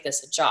to make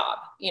this a job.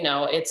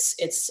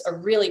 It's a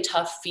really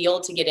tough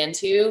field to get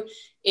into.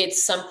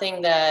 It's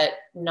something that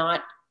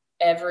not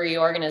every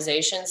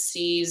organization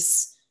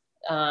sees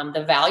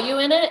the value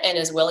in it and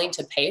is willing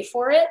to pay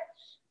for it.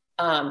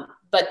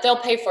 But they'll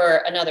pay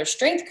for another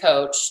strength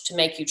coach to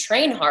make you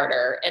train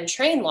harder and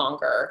train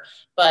longer,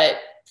 but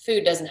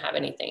food doesn't have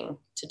anything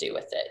to do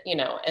with it,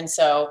 And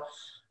so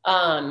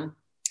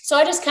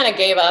I just kind of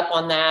gave up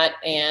on that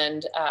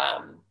and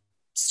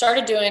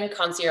started doing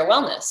concierge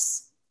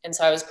wellness. And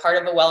so I was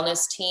part of a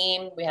wellness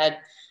team. We had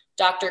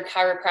doctor,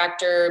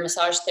 chiropractor,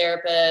 massage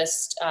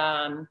therapist,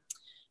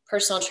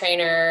 personal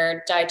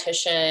trainer,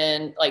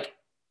 dietitian, like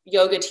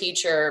yoga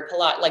teacher,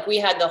 Pilates. Like we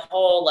had the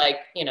whole,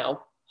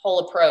 whole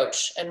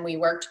approach. And we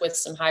worked with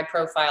some high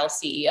profile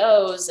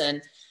CEOs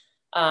and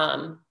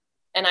I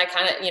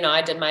kind of,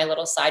 I did my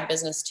little side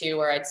business too,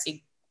 where I'd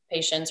see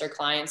patients or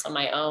clients on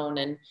my own.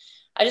 And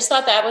I just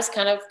thought that was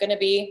kind of going to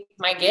be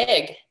my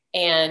gig.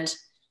 And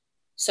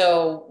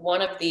so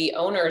one of the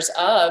owners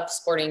of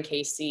Sporting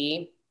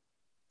KC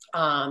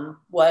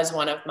was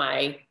one of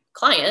my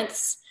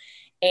clients.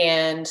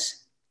 And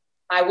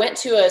I went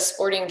to a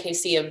Sporting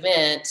KC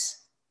event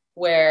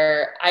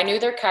where I knew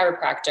their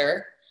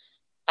chiropractor.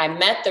 I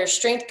met their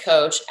strength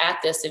coach at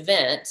this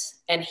event.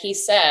 And he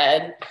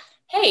said,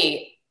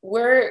 hey,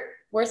 we're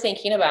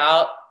thinking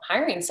about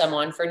hiring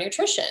someone for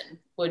nutrition.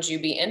 Would you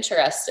be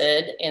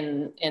interested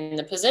in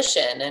the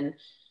position? And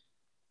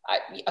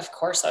of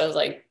course I was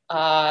like,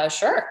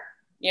 sure.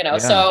 Yeah.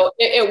 So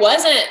it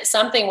wasn't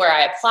something where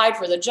I applied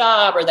for the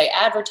job or they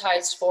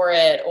advertised for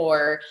it,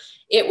 or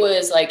it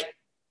was like,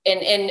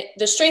 and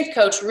the strength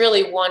coach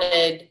really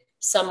wanted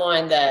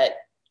someone that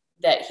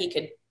he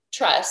could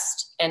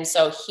trust. And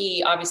so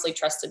he obviously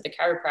trusted the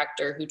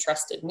chiropractor who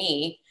trusted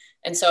me.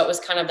 And so it was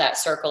kind of that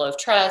circle of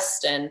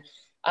trust. And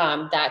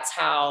that's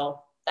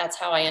how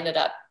I ended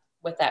up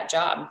with that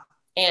job.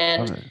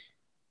 And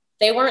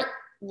they weren't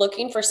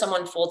looking for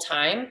someone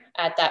full-time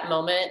at that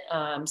moment.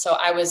 So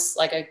I was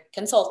like a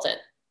consultant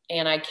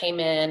and I came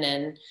in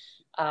and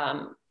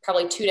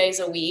probably 2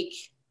 days a week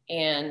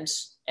and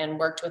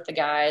worked with the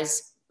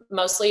guys,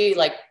 mostly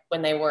like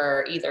when they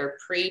were either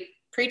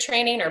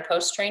pre-training or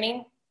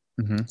post-training.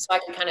 Mm-hmm. So I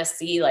could kind of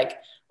see like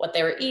what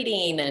they were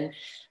eating. And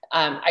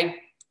I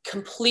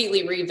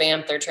completely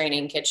revamped their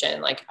training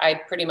kitchen. Like I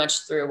pretty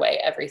much threw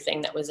away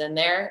everything that was in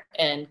there.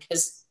 And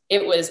because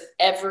it was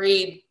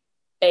every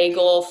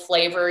bagel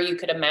flavor you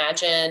could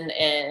imagine,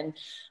 and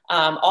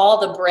all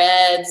the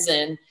breads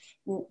and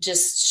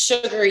just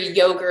sugary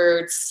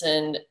yogurts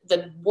and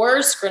the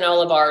worst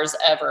granola bars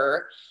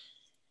ever.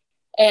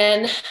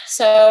 And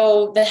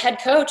so the head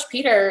coach,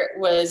 Peter,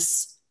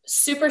 was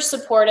super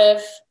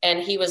supportive. And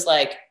he was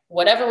like,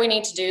 whatever we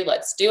need to do,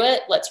 let's do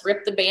it. Let's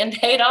rip the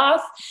Band-Aid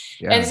off.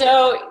 Yeah. And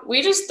so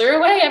we just threw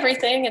away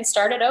everything and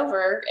started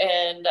over.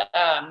 And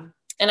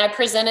I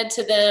presented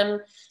to them,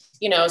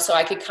 so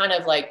I could kind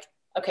of like,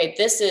 okay,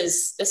 this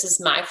is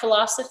my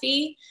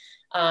philosophy.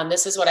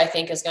 This is what I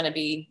think is going to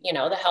be,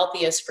 the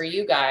healthiest for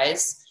you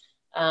guys.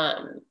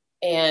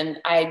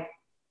 And I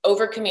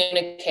over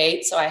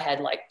communicate. So I had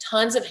like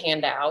tons of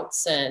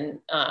handouts and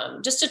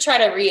just to try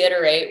to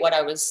reiterate what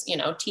I was,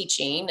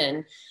 teaching,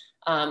 and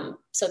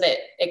so that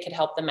it could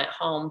help them at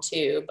home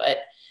too. But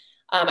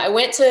I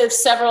went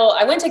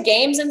to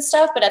games and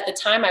stuff, but at the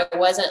time I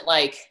wasn't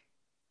like,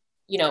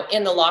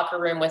 in the locker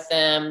room with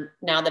them.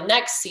 Now the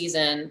next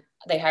season,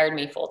 they hired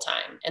me full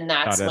time. And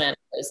that's when I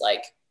was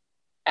like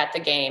at the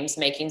games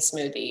making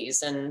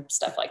smoothies and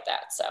stuff like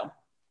that. So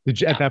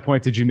at that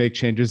point, did you make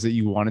changes that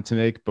you wanted to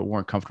make, but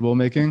weren't comfortable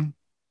making,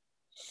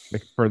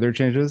 like further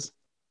changes?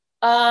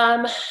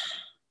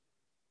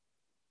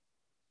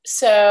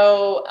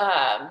 So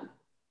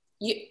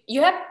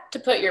you have to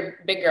put your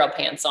big girl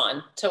pants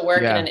on to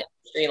work in an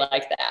industry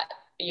like that.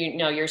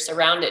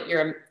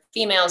 You're a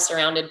female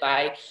surrounded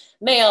by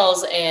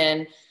males.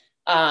 And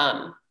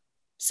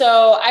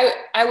so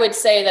I would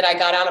say that I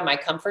got out of my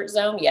comfort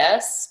zone,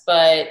 yes,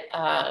 but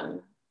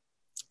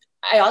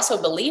I also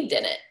believed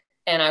in it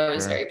and I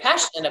was very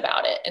passionate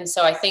about it. And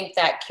so I think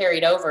that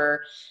carried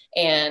over,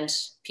 and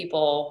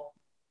people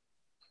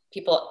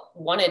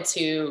wanted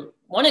to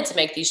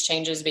make these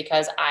changes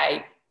because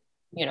I,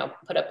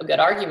 put up a good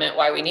argument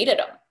why we needed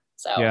them.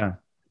 So, yeah.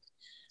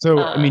 So,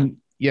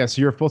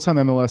 so you're a full-time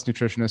MLS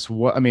nutritionist.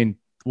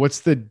 What's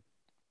the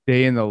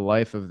day in the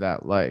life of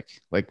that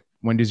like? Like,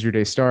 when does your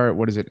day start?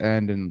 What does it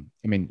end? And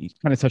you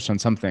kind of touched on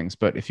some things,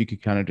 but if you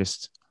could kind of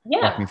just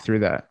walk me through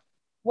that.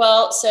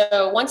 Well,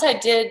 so once I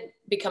did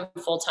become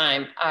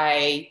full-time,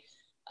 I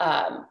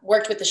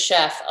worked with the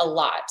chef a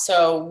lot.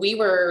 So we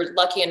were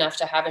lucky enough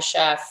to have a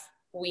chef.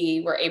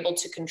 We were able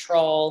to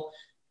control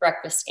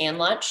breakfast and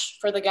lunch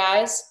for the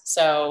guys.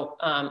 So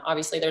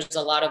obviously there's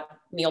a lot of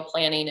meal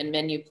planning and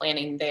menu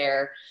planning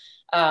there.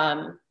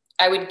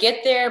 I would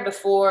get there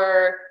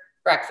before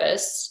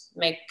breakfast,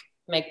 make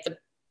the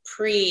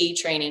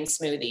pre-training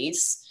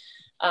smoothies.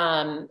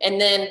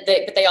 And then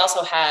they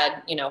also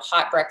had,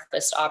 hot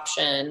breakfast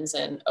options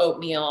and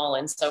oatmeal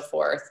and so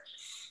forth.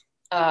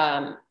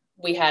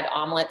 We had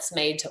omelets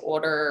made to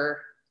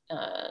order.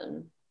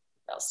 What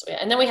else?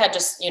 And then we had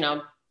just,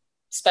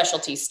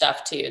 specialty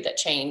stuff too that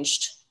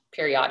changed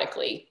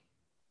periodically.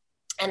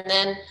 And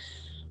then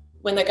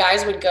when the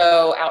guys would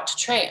go out to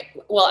train,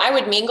 well, I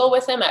would mingle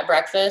with them at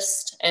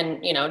breakfast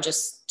and,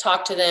 just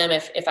talk to them.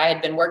 If I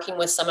had been working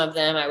with some of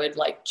them, I would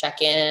like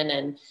check in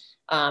and,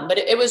 but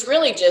it was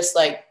really just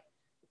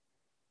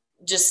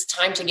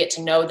time to get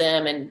to know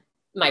them and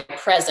my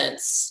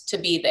presence to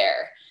be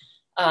there.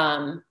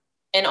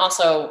 And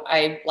also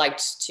I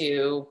liked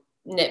to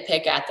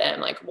nitpick at them.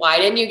 Like, why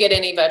didn't you get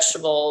any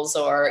vegetables?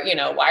 Or,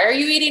 why are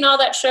you eating all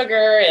that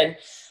sugar? And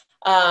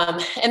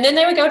then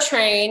they would go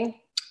train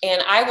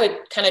and I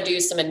would kind of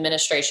do some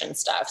administration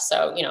stuff.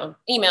 So,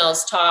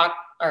 emails, talk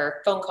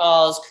or phone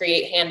calls,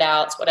 create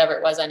handouts, whatever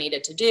it was I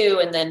needed to do.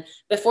 And then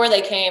before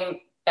they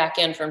came back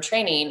in from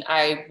training,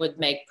 I would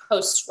make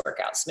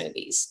post-workout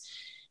smoothies.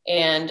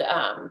 And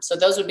so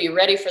those would be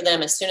ready for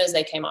them as soon as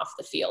they came off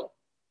the field.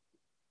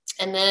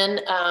 And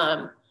then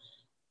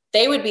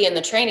they would be in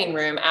the training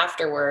room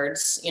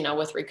afterwards,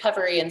 with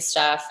recovery and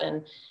stuff.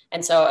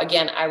 And so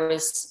again, I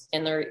was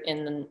in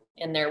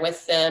there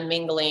with them,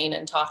 mingling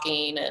and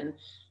talking. And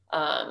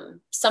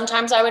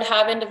sometimes I would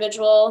have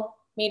individual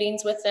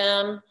meetings with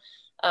them.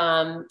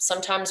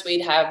 Sometimes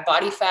we'd have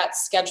body fat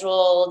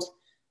scheduled.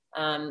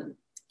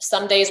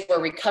 Some days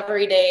were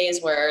recovery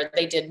days where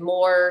they did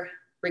more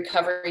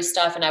recovery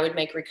stuff and I would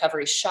make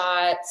recovery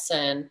shots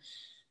and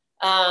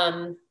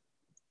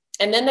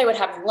then they would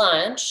have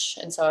lunch.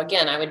 And so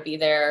again, I would be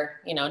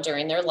there,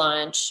 during their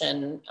lunch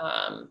and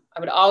I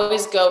would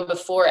always go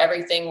before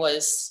everything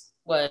was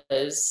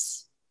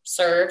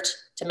served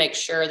to make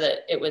sure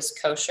that it was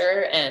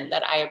kosher and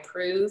that I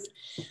approved.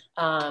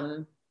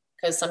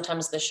 Because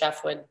sometimes the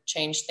chef would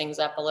change things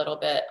up a little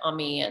bit on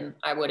me and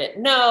I wouldn't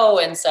know.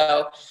 And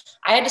so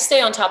I had to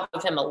stay on top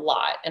of him a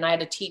lot and I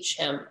had to teach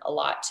him a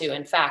lot too.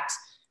 In fact,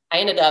 I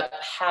ended up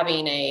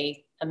having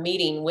a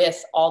meeting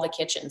with all the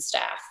kitchen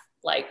staff.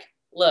 Like,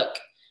 look,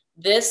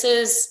 this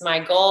is my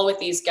goal with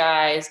these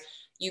guys.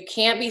 You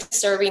can't be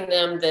serving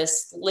them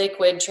this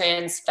liquid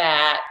trans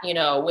fat,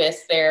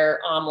 with their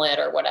omelet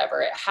or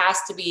whatever. It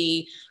has to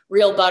be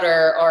real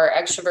butter or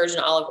extra virgin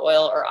olive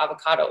oil or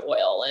avocado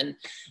oil. And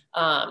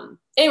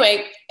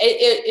anyway,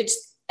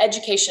 it's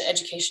education.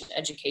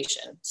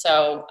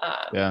 So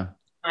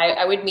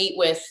I would meet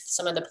with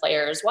some of the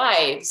players'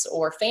 wives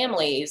or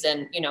families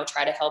and,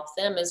 try to help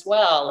them as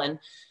well. And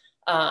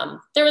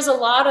there was a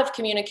lot of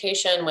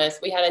communication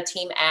we had a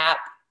team app.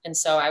 And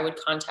so I would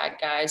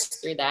contact guys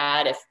through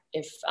that.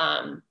 If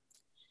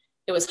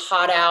it was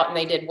hot out and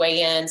they did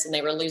weigh-ins and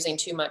they were losing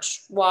too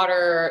much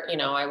water,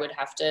 I would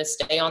have to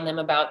stay on them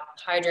about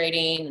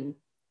hydrating. And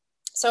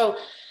so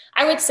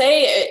I would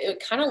say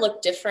it kind of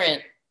looked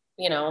different,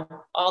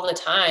 all the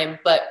time,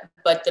 but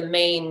the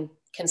main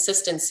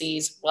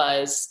consistencies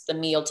was the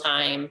meal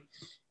time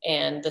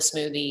and the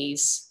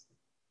smoothies.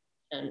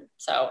 And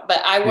so,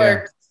 but I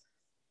worked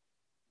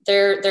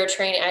their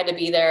training. I had to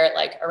be there at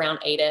like around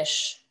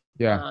 8-ish.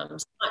 Yeah.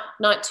 So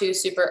not too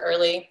super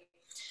early.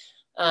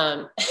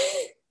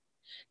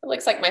 It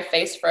looks like my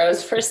face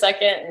froze for a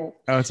second. And,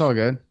 oh, it's all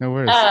good. No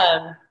worries.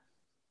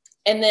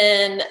 And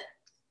then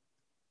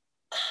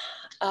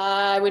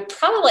I would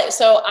probably,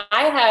 so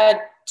I had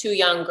 2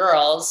 young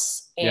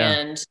girls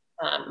and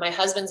my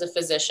husband's a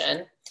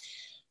physician.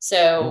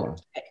 So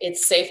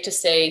it's safe to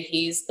say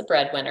he's the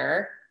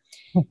breadwinner.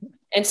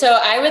 And so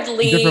I would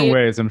leave. Different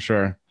ways, I'm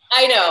sure.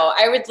 I know.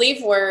 I would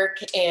leave work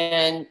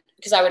and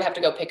because I would have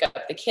to go pick up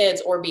the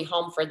kids or be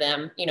home for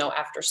them,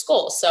 after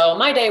school. So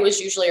my day was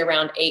usually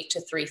around 8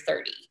 to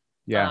 3:30.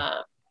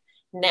 Yeah.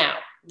 Now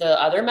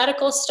the other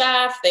medical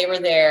staff, they were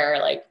there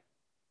like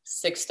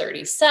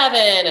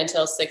 6:37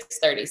 until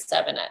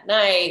 6:37 at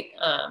night.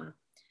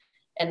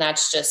 And that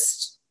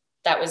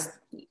was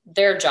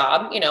their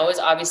job, was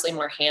obviously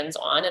more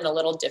hands-on and a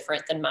little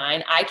different than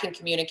mine. I can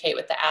communicate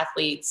with the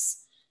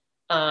athletes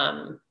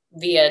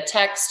via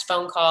text,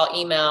 phone call,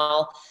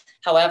 email,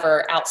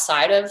 however,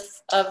 outside of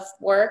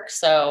work.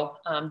 So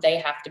they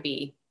have to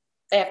be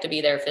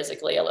there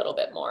physically a little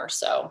bit more.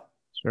 So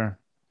sure.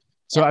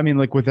 So, I mean,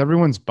 like with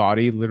everyone's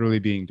body literally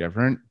being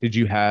different, did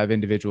you have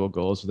individual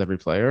goals with every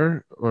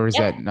player or is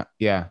that not?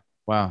 Yeah.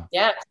 Wow.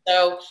 Yeah.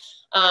 So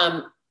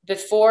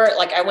before,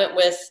 like I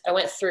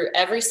went through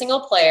every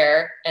single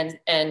player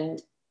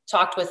and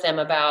talked with them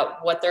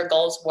about what their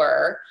goals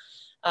were.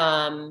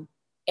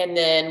 And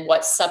then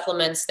what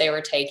supplements they were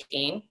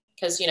taking.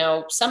 Because,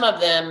 some of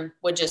them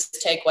would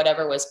just take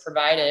whatever was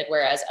provided,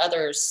 whereas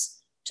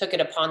others took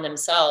it upon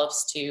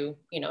themselves to,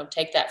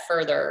 take that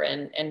further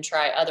and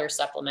try other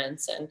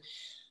supplements. And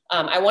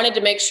I wanted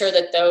to make sure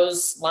that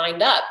those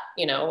lined up,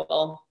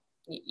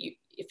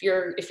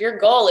 if your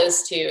goal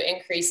is to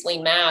increase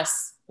lean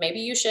mass, maybe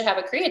you should have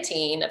a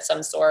creatine of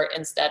some sort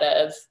instead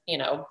of,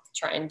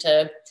 trying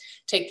to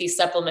take these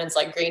supplements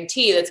like green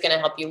tea that's going to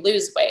help you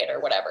lose weight or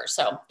whatever.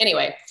 So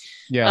anyway,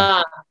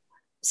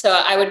 so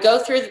I would go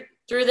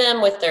through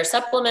them with their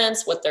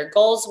supplements, what their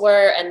goals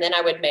were, and then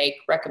I would make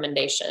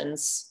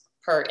recommendations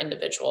per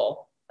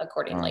individual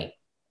accordingly.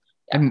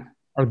 Yeah. And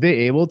are they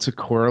able to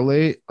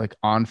correlate like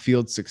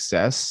on-field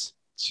success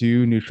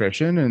to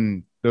nutrition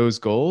and those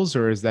goals,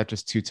 or is that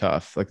just too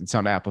tough? Like it's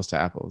not apples to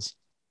apples.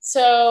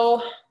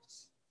 So,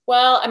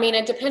 well, I mean,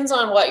 it depends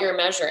on what you're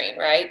measuring,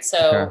 right?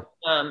 So,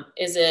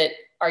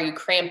 are you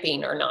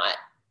cramping or not?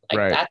 Like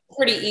right. That's a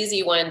pretty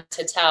easy one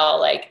to tell,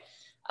 like,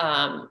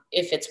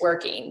 if it's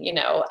working,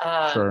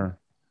 Sure.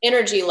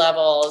 Energy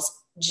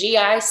levels,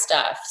 GI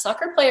stuff.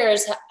 Soccer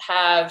players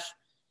have,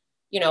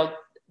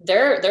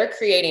 they're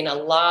creating a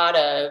lot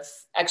of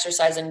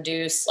exercise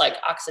induced like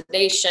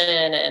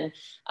oxidation and,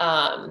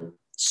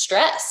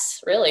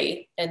 stress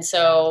really. And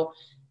so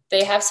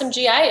they have some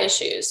GI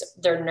issues.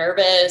 They're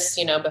nervous,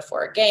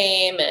 before a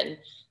game. And,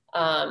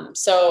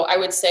 so I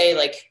would say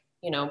like,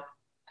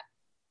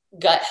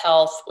 gut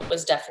health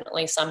was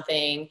definitely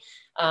something,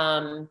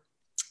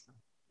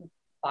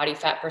 body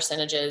fat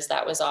percentages,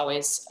 that was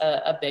always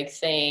a big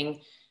thing.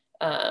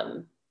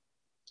 But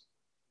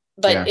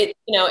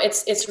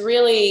it's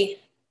really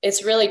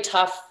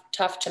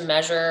tough to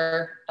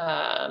measure.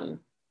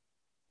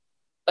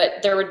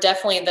 But there were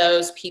definitely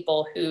those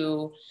people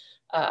who,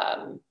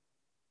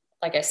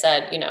 like I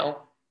said,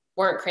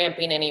 weren't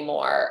cramping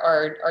anymore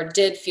or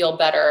did feel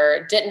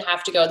better, didn't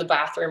have to go to the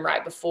bathroom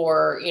right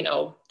before,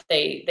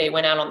 they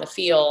went out on the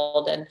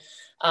field and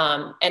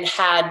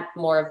had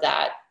more of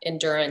that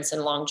endurance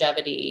and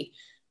longevity.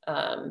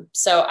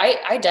 So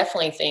I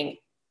definitely think,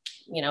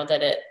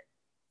 that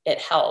it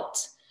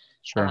helped.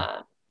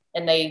 Sure.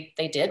 And they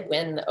did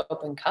win the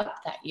Open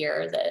Cup that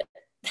year that,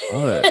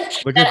 Look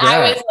that at that.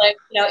 I was like,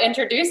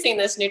 introducing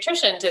this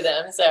nutrition to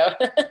them. So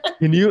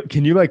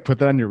can you like put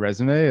that on your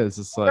resume? It's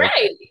just like,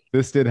 right.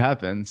 This did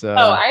happen. So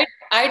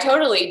I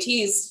totally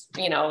tease,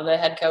 the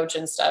head coach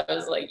and stuff. I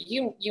was like,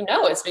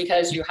 it's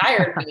because you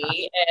hired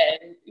me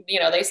and,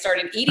 they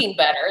started eating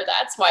better.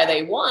 That's why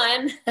they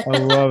won. I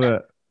love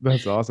it.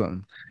 That's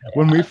awesome. Yeah.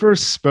 When we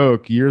first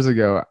spoke years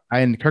ago,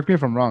 and correct me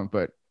if I'm wrong,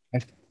 but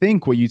I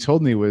think what you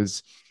told me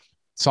was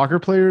soccer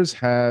players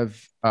have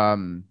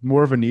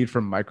more of a need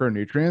for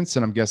micronutrients.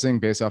 And I'm guessing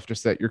based off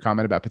just that your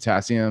comment about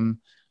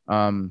potassium,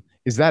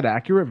 is that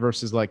accurate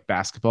versus like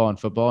basketball and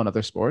football and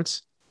other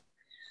sports?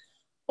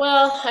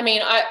 Well, I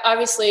mean,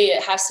 obviously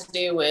it has to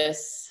do with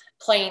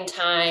playing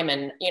time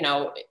and,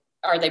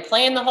 are they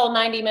playing the whole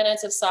 90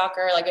 minutes of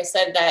soccer? Like I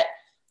said, that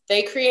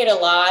they create a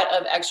lot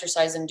of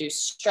exercise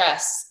induced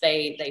stress.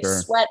 They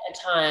Sure. sweat a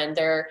ton.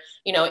 They're,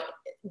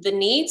 the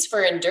needs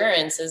for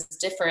endurance is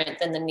different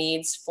than the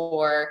needs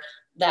for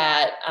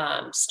that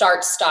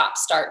start, stop,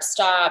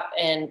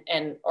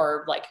 and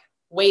or like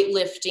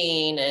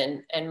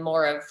weightlifting and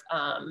more of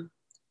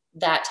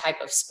that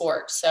type of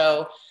sport.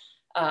 So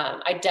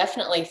I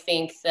definitely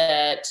think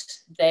that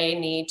they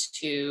need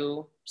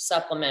to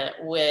supplement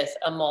with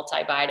a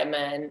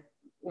multivitamin,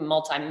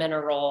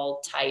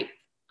 multi-mineral type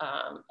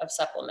of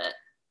supplement.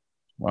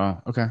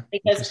 Wow. Okay.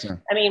 Because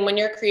I mean, when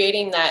you're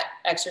creating that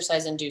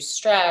exercise induced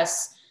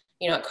stress,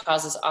 it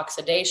causes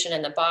oxidation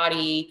in the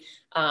body.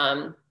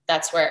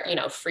 That's where,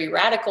 free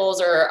radicals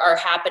are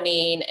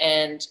happening.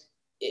 And,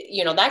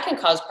 that can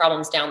cause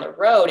problems down the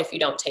road if you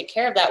don't take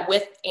care of that.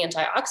 With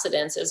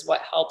antioxidants is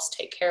what helps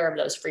take care of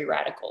those free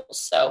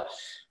radicals. So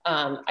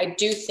I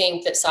do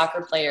think that soccer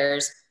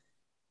players,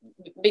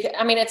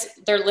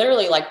 they're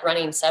literally like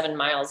running 7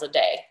 miles a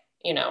day,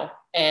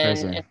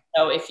 and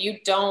so if you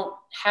don't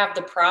have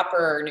the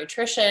proper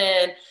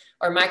nutrition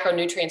or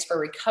micronutrients for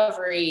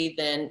recovery,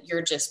 then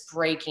you're just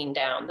breaking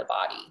down the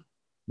body.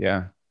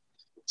 Yeah.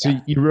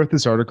 So you wrote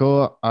this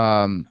article.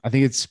 I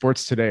think it's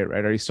Sports Today,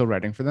 right? Are you still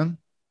writing for them?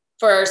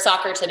 For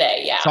Soccer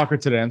Today, yeah. Soccer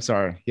Today. I'm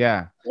sorry.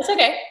 Yeah. It's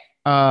okay.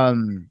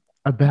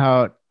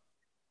 About,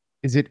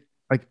 is it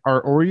like,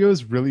 are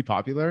Oreos really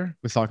popular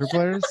with soccer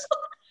players?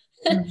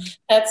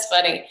 That's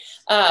funny.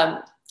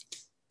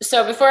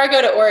 So before I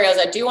go to Oreos,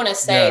 I do want to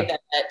say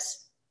that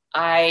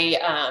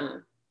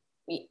I'm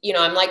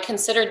like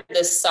considered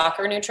this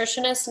soccer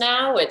nutritionist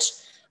now, which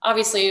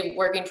obviously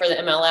working for the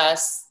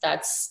MLS,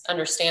 that's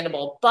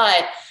understandable.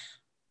 But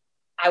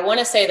I want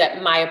to say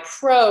that my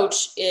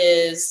approach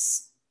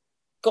is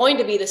going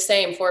to be the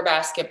same for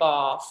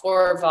basketball,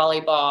 for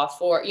volleyball,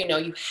 for,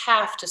 you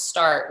have to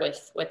start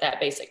with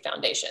that basic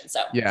foundation. So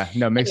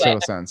makes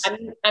total sense.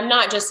 I'm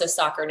not just a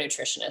soccer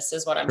nutritionist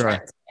is what I'm trying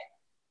to say.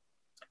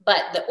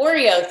 But the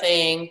Oreo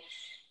thing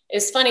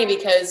is funny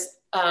because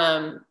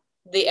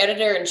the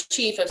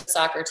editor-in-chief of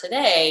Soccer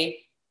Today,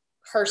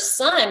 her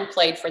son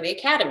played for the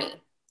academy.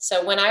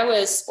 So when I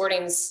was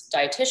Sporting's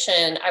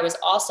dietitian, I was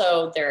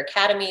also their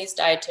academy's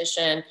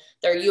dietitian,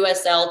 their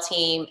USL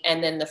team,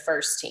 and then the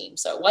first team.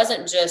 So it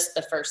wasn't just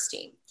the first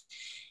team.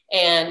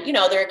 And, you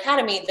know, their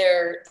academy,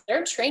 they're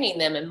training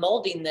them and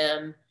molding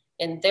them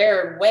in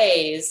their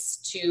ways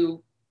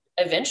to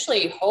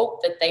eventually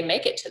hope that they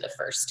make it to the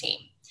first team.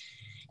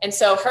 And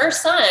so her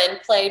son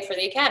played for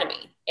the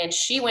academy, and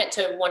she went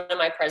to one of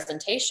my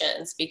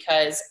presentations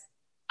because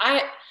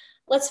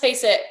let's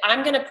face it,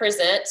 I'm going to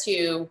present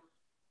to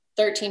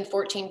 13,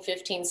 14,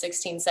 15,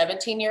 16,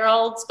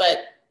 17-year-olds, but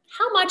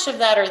how much of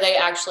that are they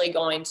actually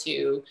going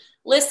to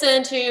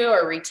listen to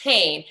or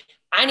retain?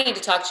 I need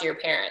to talk to your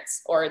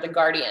parents or the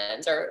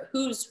guardians, or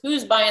who's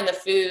buying the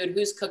food,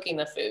 who's cooking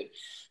the food.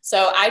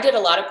 So I did a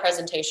lot of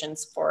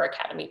presentations for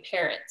academy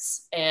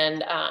parents,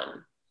 and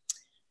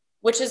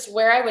which is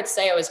where I would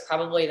say I was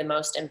probably the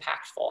most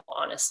impactful,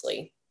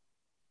 honestly.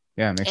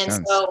 Yeah, makes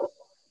sense. So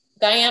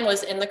Diane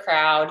was in the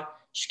crowd.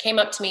 She came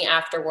up to me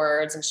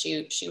afterwards, and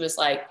she was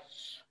like,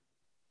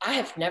 I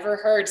have never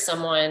heard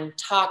someone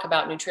talk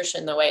about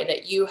nutrition the way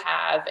that you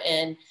have.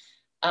 And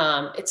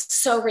it's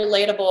so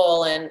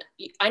relatable, and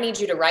I need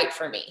you to write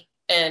for me.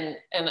 And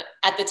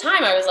at the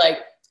time I was like,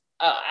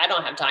 oh, I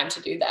don't have time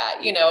to do that,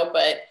 you know,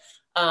 but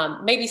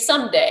maybe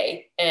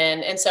someday.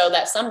 And so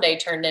that someday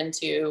turned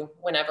into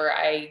whenever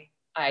I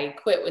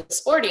quit with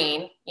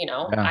Sporting, you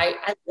know, Yeah.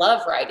 I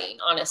love writing,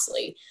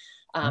 honestly.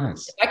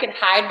 Nice. If I could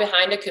hide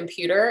behind a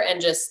computer and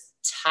just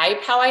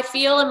type how I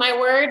feel in my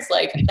words,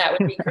 like that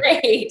would be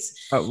great.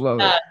 I love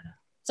it.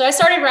 So I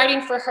started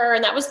writing for her,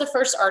 and that was the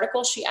first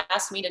article she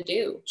asked me to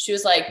do. She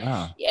was like,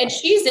 Wow. and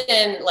she's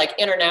in like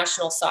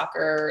international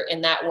soccer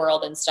in that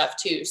world and stuff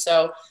too.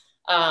 So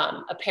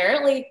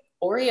apparently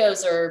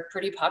Oreos are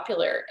pretty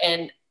popular,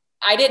 and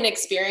I didn't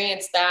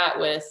experience that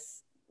with,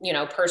 you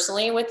know,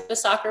 personally with the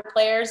soccer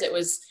players. It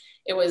was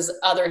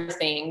other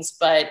things,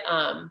 but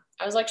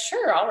I was like,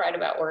 sure, I'll write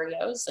about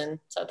Oreos. And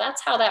so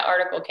that's how that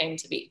article came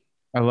to be.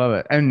 I love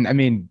it. And I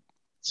mean,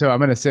 so I'm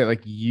going to say,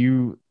 like,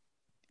 you,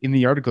 in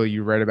the article,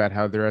 you write about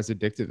how they're as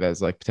addictive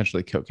as like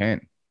potentially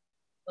cocaine.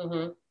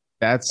 Mm-hmm.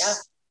 That's, Yeah.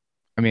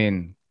 I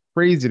mean,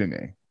 crazy to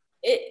me.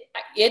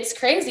 It's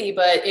crazy,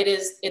 but it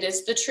is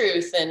the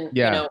truth. And,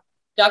 Yeah. you know,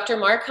 Dr.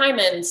 Mark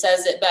Hyman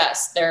says it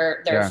best.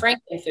 They're Yeah.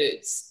 Franken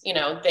foods. You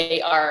know,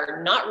 they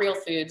are not real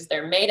foods.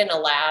 They're made in a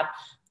lab.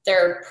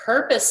 They're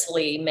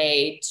purposely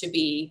made to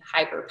be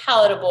hyper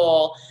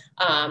palatable.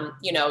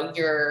 You know,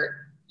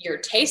 your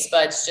taste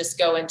buds just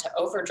go into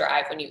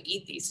overdrive when you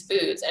eat these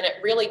foods. And it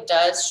really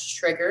does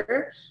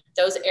trigger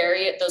those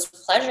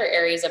pleasure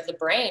areas of the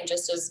brain,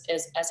 just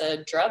as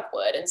a drug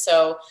would. And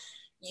so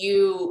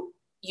you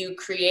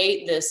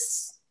create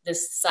this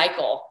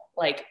cycle,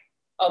 like,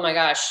 oh my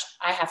gosh,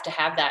 I have to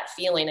have that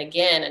feeling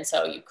again. And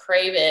so you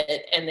crave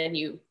it, and then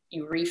you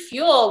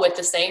refuel with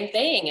the same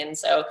thing. And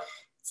so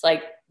it's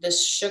like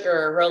this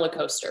sugar roller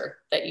coaster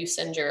that you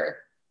send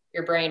your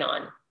brain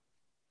on.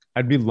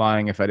 I'd be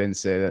lying if I didn't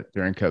say that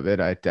during COVID,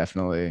 I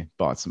definitely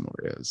bought some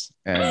Oreos,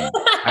 and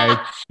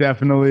I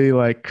definitely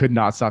like could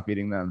not stop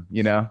eating them,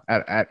 you know,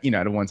 at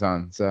one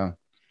time. So,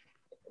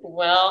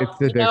 well,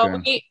 it's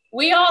addicting. You know,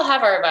 we all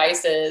have our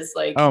vices.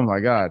 Like, oh my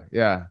God.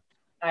 Yeah.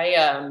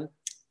 I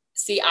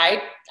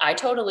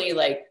totally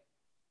like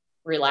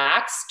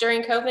relaxed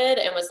during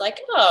COVID and was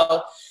like,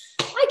 oh,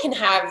 I can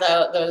have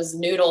those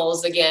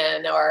noodles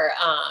again, or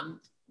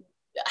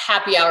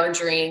happy hour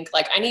drink.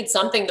 Like, I need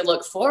something to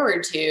look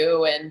forward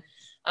to. And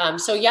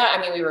so, yeah, I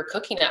mean, we were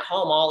cooking at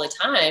home all the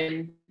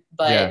time,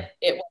 but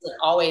it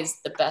wasn't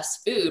always the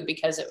best food,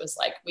 because it was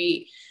like,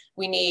 we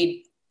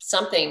need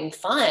something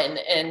fun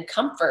and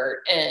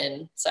comfort.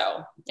 And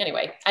so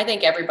anyway, I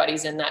think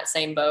everybody's in that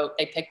same boat.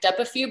 They picked up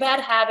a few bad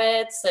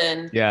habits,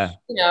 and,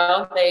 you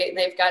know,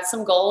 they've got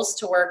some goals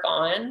to work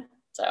on.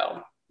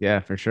 So yeah,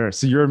 for sure.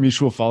 So you're a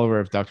mutual follower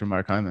of Dr.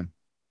 Mark Hyman.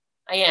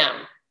 I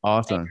am.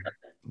 Awesome.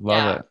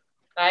 Love it.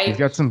 He's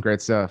got some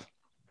great stuff.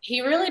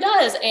 He really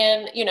does.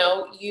 And, you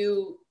know,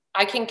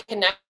 I can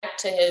connect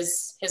to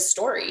his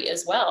story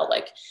as well.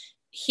 Like,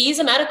 he's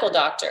a medical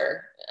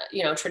doctor,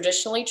 you know,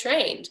 traditionally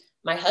trained.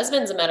 My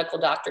husband's a medical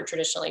doctor,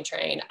 traditionally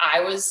trained.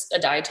 I was a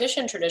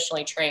dietitian,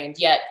 traditionally trained.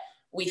 Yet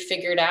we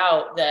figured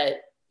out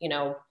that, you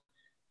know,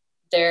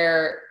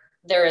 there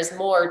is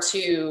more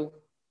to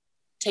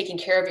taking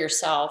care of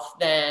yourself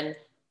than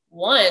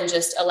one,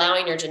 just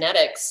allowing your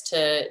genetics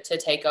to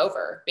take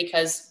over,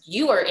 because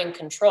you are in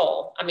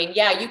control. I mean,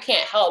 yeah, you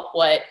can't help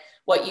what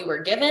you were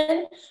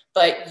given,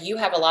 but you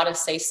have a lot of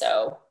say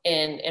so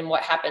in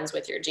what happens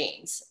with your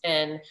genes.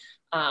 And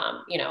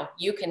you know,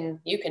 you can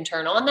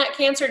turn on that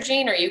cancer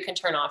gene, or you can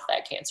turn off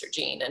that cancer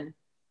gene. And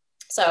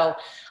so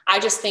I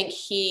just think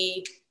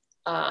he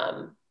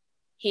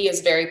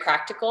is very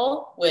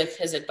practical with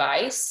his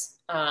advice.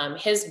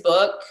 His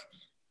book,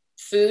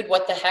 Food,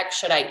 What the Heck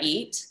Should I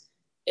Eat,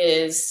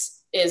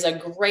 is a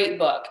great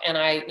book. And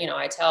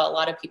I tell a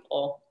lot of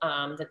people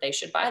that they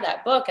should buy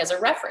that book as a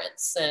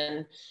reference.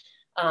 And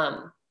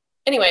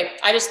anyway,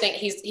 I just think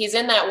he's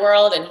in that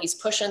world, and he's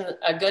pushing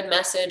a good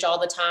message all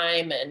the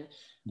time. And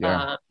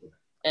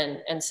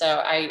and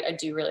so I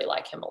do really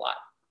like him a lot.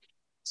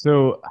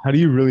 So how do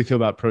you really feel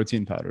about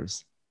protein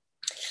powders?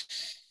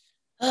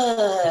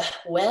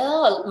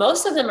 Well,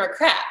 most of them are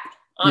crap,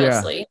 Yeah.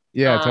 honestly.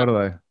 Yeah,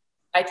 totally.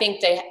 I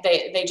think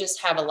they just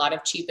have a lot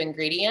of cheap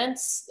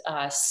ingredients,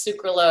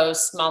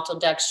 sucralose,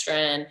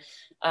 maltodextrin,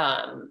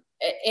 um,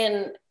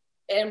 and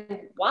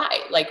and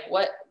why? Like,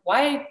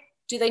 why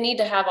do they need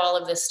to have all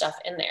of this stuff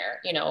in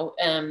there?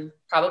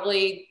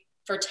 Probably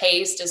for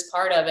taste is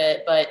part of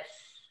it, but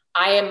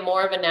I am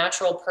more of a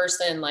natural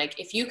person. Like,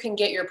 if you can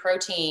get your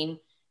protein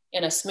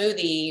in a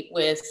smoothie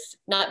with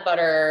nut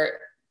butter,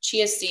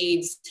 chia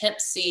seeds, hemp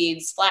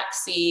seeds,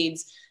 flax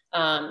seeds,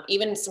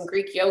 even some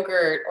Greek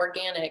yogurt,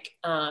 organic,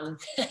 then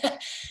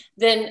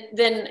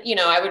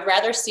I would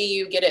rather see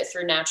you get it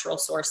through natural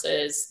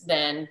sources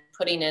than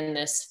putting in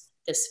this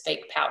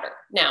fake powder.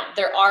 Now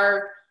there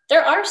are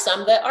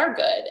some that are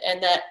good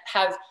and that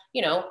have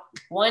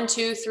 1,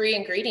 2, 3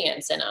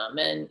 ingredients in them,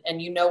 and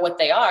what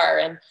they are,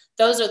 and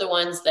those are the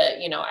ones that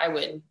I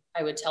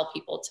would tell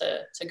people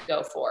to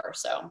go for.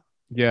 So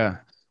Yeah.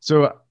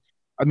 So,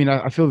 I mean,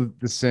 I feel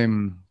the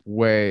same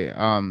way.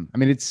 I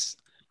mean,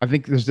 I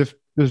think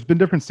there's been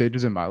different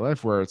stages in my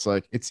life where it's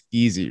like, it's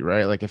easy,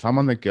 right? Like if I'm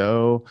on the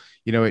go,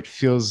 it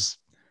feels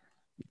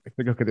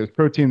like, okay, there's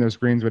protein, there's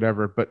greens,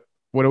 whatever. But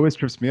what always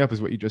trips me up is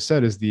what you just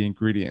said is the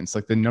ingredients,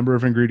 like the number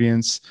of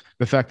ingredients,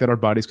 the fact that our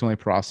bodies can only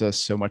process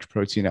so much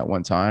protein at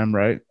one time,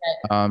 right?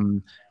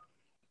 Um,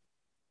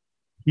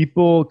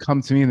 People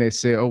come to me and they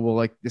say, "Oh, well,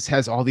 like this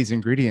has all these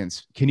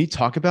ingredients. Can you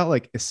talk about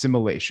like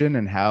assimilation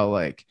and how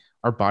like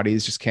our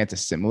bodies just can't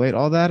assimilate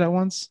all that at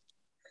once?"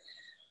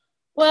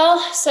 well,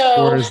 Or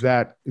so is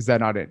that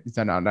not it? Is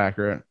that not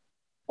accurate?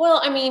 well,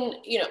 I mean,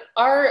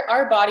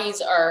 our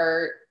bodies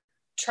are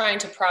trying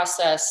to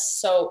process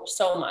so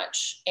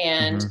much,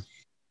 and Hmm.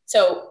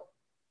 so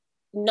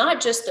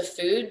not just the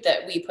food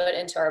that we put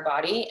into our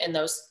body and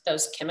those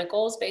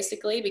chemicals,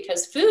 basically,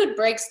 because food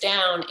breaks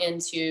down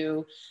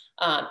into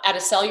at a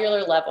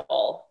cellular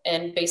level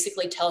and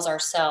basically tells our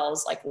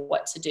cells like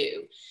what to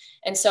do.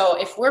 And so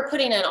if we're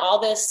putting in all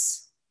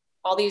these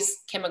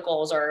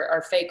chemicals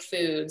or fake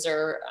foods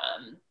or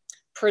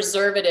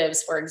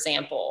preservatives, for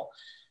example,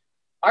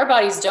 our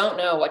bodies don't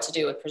know what to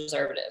do with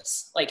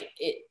preservatives. Like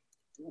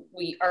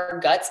our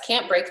guts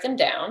can't break them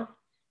down.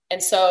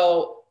 And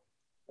so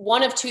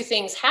one of two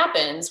things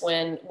happens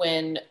when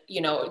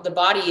the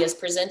body is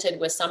presented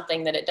with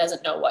something that it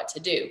doesn't know what to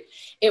do.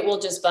 It will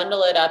just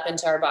bundle it up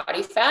into our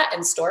body fat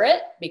and store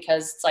it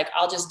because it's like,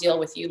 I'll just deal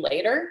with you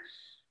later.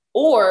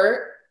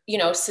 Or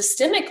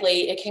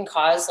systemically it can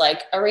cause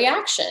like a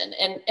reaction,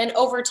 and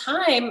over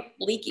time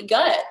leaky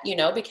gut,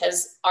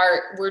 because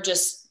we're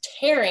just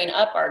tearing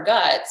up our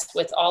guts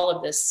with all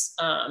of this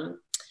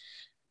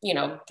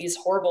these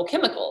horrible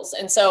chemicals.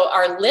 And so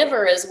our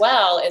liver as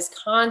well is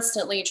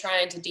constantly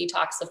trying to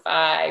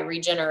detoxify,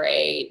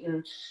 regenerate.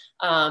 And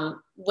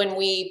when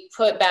we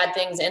put bad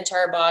things into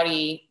our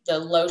body, the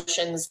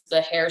lotions,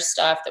 the hair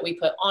stuff that we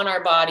put on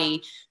our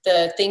body,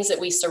 the things that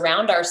we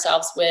surround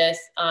ourselves with,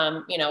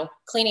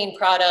 cleaning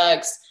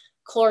products,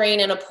 chlorine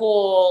in a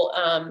pool,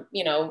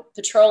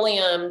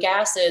 petroleum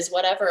gases,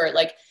 whatever,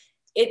 like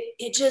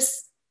it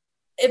just,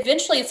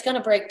 eventually it's going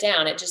to break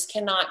down. It just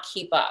cannot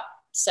keep up.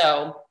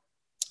 So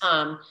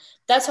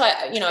that's why,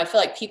 I feel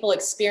like people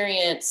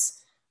experience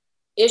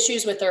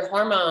issues with their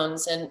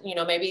hormones, and,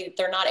 maybe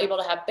they're not able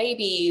to have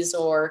babies,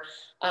 or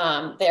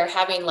they're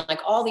having like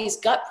all these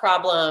gut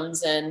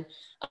problems and,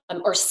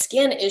 or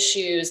skin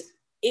issues.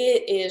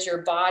 It is your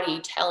body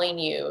telling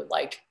you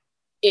like,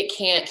 it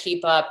can't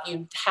keep up.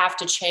 You have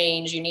to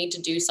change. You need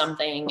to do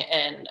something.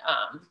 And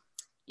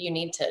you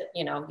need to,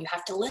 you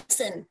have to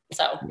listen.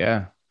 So,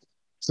 Yeah.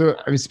 So,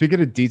 I mean,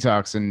 speaking of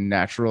detox and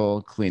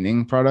natural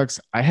cleaning products,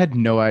 I had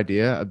no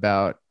idea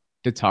about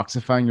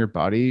detoxifying your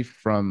body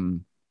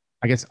from,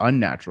 I guess,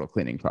 unnatural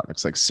cleaning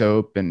products like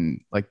soap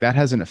and like that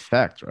has an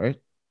effect, right?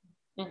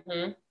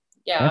 yeah.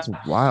 That's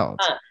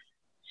wild. Uh,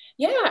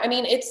 yeah. I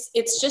mean,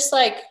 it's just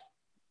like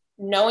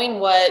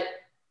knowing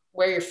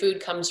where your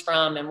food comes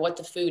from and what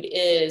the food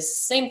is.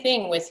 Same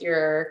thing with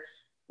your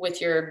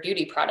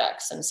beauty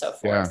products and so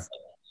Yeah. forth.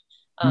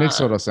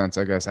 Makes Um, total sense,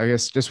 I guess. I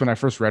guess just when I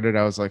first read it,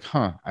 I was like,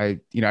 huh, I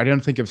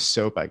didn't think of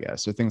soap, I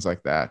guess, or things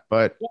like that.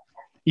 But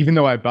even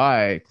though I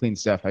buy clean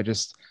stuff, I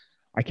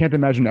can't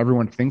imagine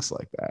everyone thinks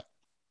like that.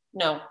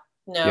 no,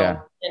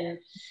 Yeah. no,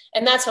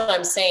 and that's what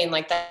I'm saying.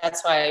 Like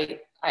that's why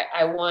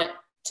I want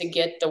to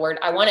get the word.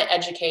 I want to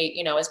educate,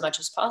 as much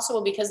as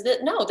possible, because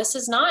no, this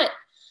is not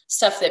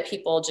stuff that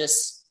people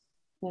just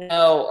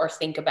know or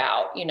think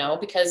about,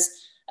 because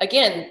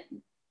again,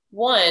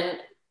 one,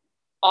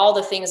 all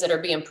the things that are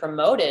being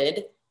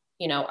promoted,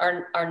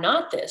 are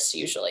not this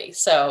usually.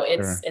 So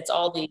it's Sure. it's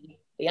all the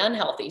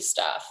unhealthy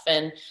stuff.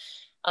 And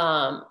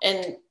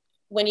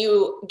when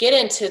you get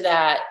into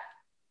that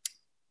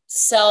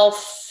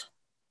self,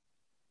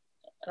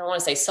 I don't want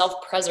to say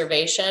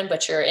self-preservation,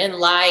 but you're in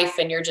life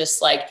and you're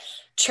just like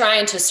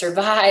trying to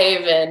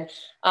survive. And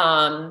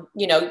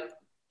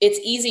it's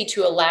easy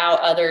to allow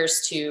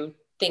others to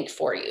think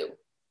for you,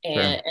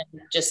 Sure.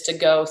 and just to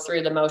go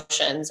through the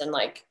motions and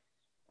like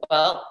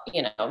well,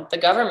 the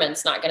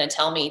government's not going to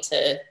tell me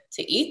to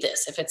eat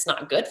this if it's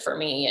not good for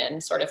me,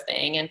 and sort of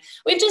thing. And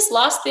we've just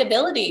lost the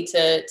ability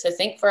to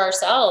think for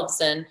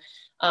ourselves, and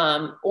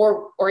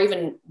or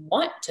even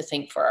want to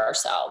think for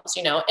ourselves,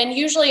 and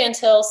usually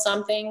until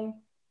something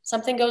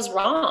goes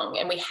wrong,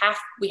 and we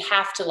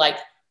have to like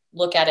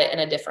look at it in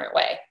a different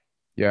way.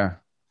 Yeah.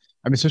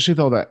 I mean,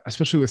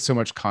 especially with so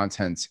much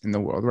content in the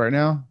world right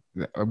now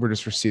that we're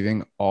just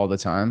receiving all the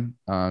time.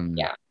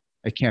 Yeah.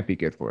 It can't be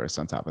good for us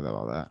on top of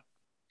all that.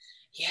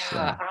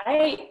 Yeah. So,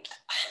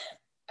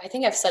 I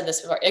think I've said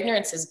this before.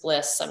 Ignorance is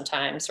bliss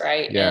sometimes.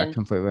 Right. yeah, And,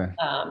 completely.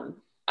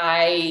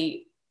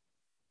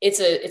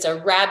 it's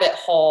a rabbit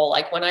hole.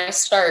 Like when I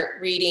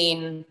start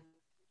reading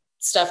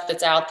stuff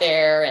that's out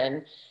there,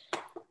 and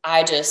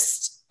I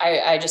just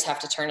have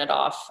to turn it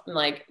off. I'm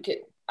like,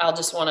 I'll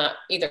just want to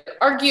either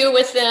argue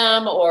with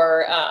them,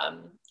 or,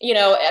 I'm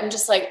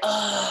just like,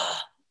 oh,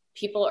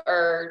 people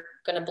are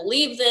going to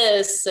believe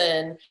this.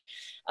 And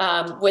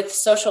with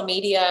social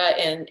media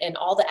and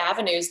all the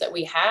avenues that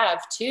we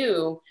have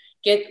to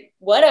get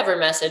whatever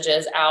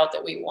messages out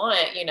that we want,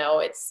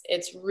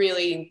 it's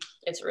really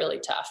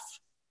tough.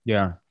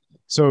 Yeah.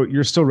 So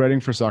you're still writing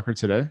for soccer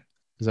today?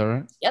 Is that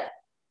right? Yep.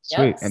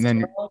 Sweet. Yep. And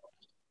then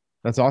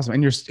that's awesome.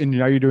 And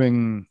now you're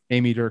doing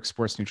Amy Dirk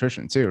Sports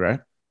Nutrition too,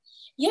 right?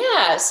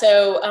 Yeah.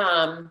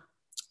 So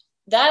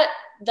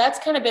that's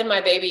kind of been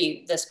my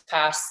baby this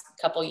past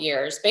couple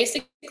years.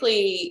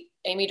 Basically,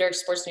 Amy Dirk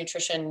Sports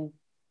Nutrition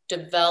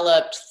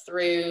developed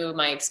through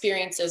my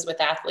experiences with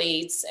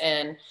athletes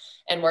and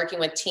working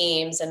with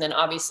teams, and then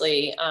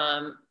obviously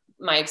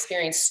my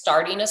experience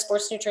starting a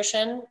sports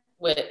nutrition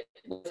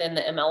within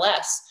the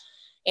MLS.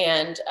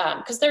 And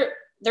because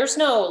there's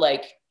no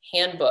like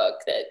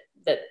handbook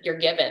that you're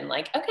given,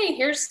 like, okay,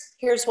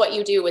 here's what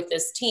you do with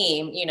this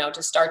team,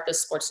 to start this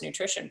sports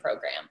nutrition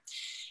program.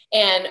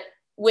 And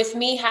with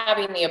me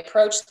having the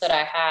approach that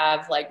I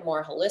have, like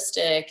more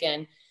holistic,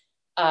 and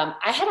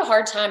I had a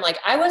hard time, like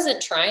I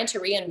wasn't trying to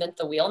reinvent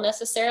the wheel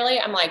necessarily.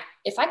 I'm like,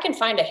 if I can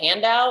find a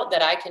handout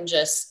that I can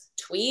just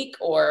tweak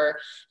or,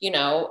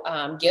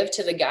 give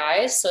to the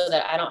guys so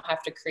that I don't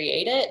have to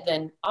create it,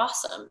 then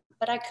awesome.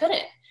 But I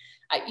couldn't.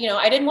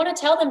 I didn't want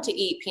to tell them to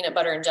eat peanut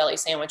butter and jelly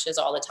sandwiches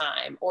all the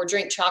time or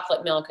drink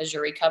chocolate milk as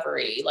your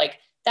recovery. Like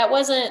that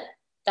wasn't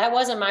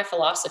my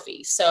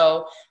philosophy.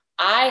 So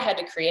I had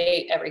to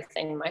create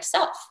everything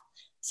myself.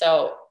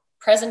 So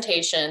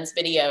presentations,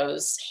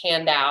 videos,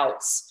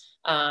 handouts,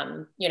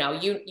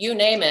 you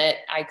name it,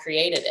 I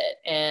created it.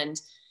 And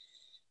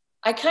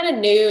I kind of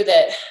knew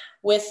that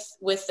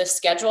with the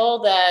schedule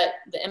that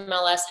the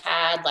MLS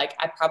had, like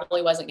I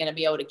probably wasn't going to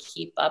be able to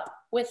keep up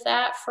with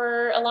that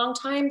for a long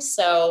time.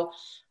 So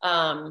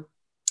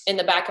in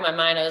the back of my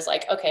mind, I was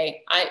like,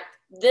 okay,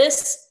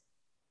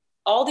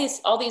 all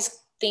these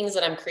things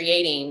that I'm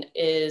creating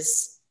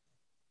is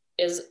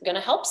going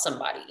to help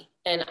somebody,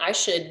 and I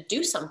should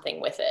do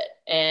something with it.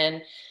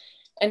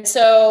 And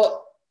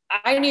so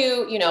I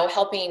knew,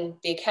 helping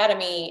the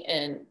academy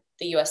and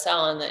the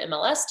USL and the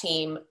MLS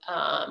team,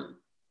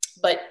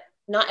 but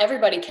not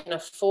everybody can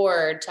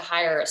afford to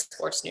hire a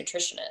sports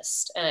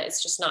nutritionist.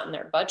 It's just not in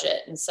their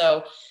budget.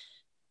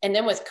 And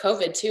then with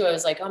COVID too, I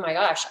was like, oh my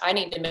gosh, I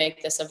need to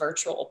make this a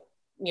virtual,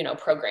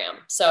 program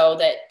so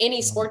that any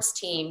sports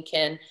team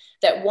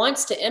that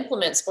wants to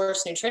implement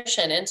sports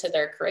nutrition into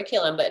their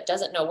curriculum, but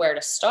doesn't know where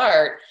to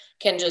start,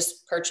 can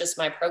just purchase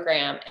my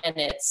program, and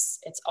it's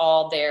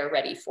all there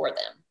ready for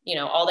them.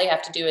 All they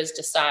have to do is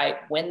decide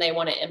when they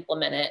want to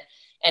implement it.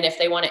 And if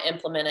they want to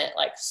implement it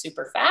like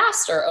super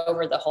fast or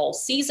over the whole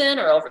season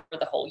or over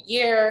the whole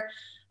year.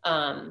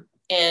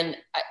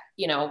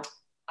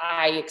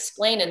 I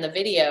explain in the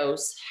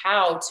videos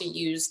how to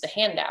use the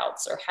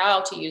handouts or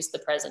how to use the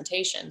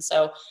presentation.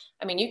 So,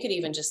 I mean, you could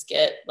even just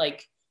get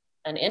like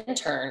an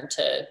intern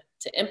to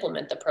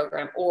implement the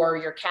program, or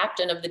your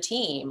captain of the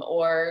team,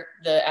 or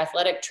the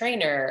athletic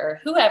trainer,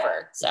 or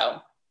whoever.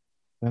 So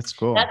that's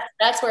cool.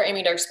 That's where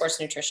Amy Dirk Sports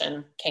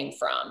Nutrition came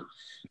from,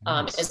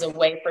 Nice. is a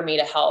way for me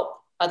to help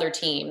other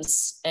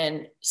teams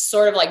and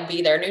sort of like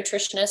be their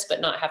nutritionist,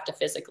 but not have to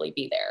physically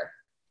be there.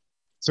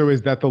 So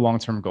is that the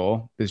long-term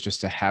goal, is just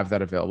to have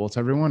that available to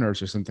everyone, or is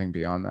there something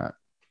beyond that?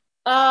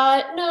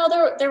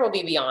 No, there will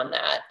be beyond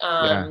that.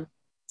 Yeah.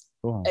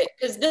 Cool.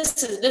 Because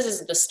this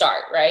is the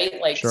start,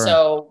 right? Like, Sure.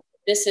 So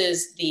this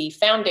is the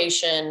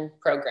foundation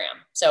program.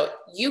 So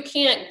you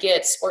can't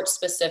get sports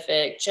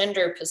specific,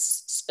 gender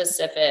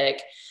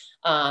specific,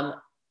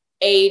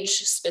 age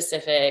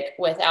specific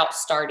without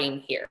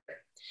starting here.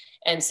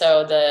 And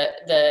so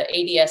the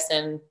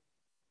ADSN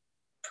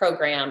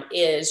program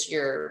is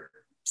your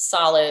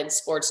solid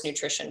sports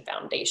nutrition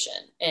foundation.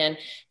 And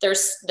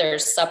there's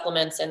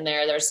supplements in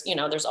there.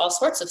 There's all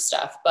sorts of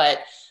stuff, but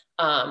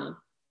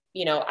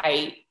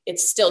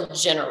it's still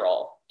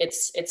general.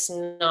 It's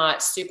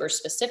not super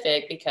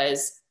specific,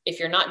 because if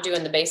you're not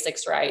doing the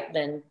basics right,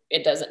 then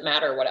it doesn't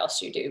matter what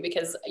else you do,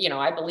 because,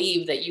 I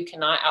believe that you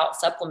cannot out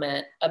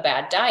supplement a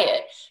bad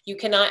diet. You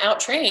cannot out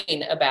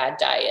train a bad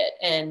diet.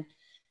 And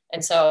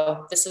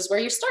so this is where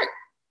you start.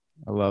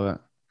 I love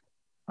it.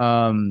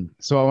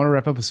 So I want to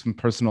wrap up with some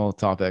personal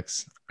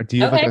topics. Do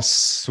you have like Okay. a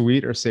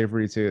sweet or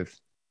savory tooth?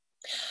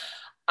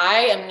 I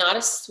am not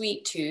a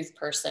sweet tooth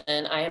person.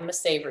 I am a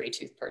savory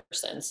tooth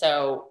person.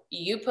 So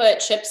you put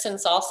chips and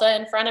salsa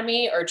in front of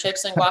me or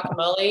chips and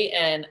guacamole,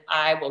 and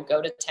I will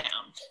go to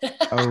town.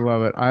 I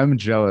love it. I'm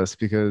jealous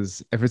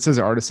because if it says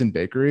artisan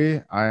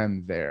bakery, I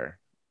am there.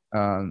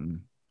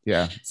 Um,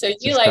 yeah, So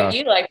it's tough.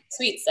 you like the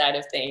sweet side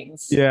of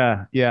things.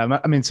 Yeah, yeah.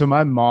 I mean, so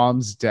my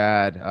mom's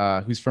dad,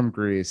 who's from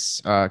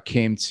Greece,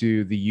 came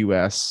to the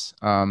U.S.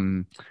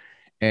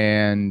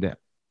 And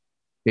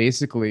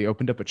basically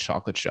opened up a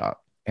chocolate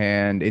shop,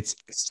 and it's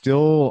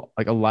still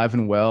like alive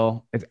and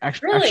well. It's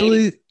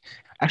Really?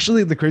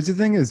 actually the crazy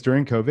thing is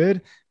during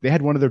COVID, they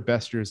had one of their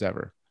best years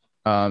ever.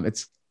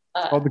 It's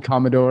Uh, called the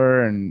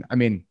Commodore, and I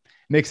mean,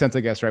 it makes sense, I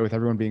guess, right, with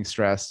everyone being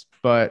stressed.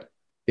 But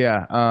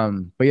yeah,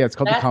 it's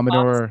called the that's awesome.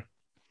 Commodore.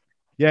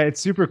 Yeah, it's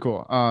super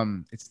cool.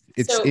 It's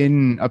So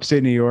in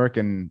upstate New York,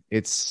 and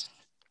it's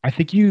I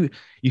think you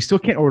still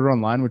can't order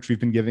online, which we've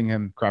been giving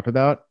him crap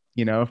about,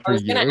 I for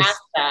was going to ask years.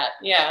 that.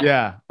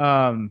 Yeah.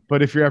 Yeah.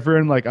 But if you're ever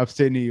in like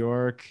upstate New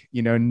York,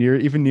 near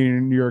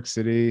New York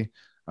City,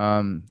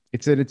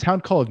 it's in a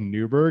town called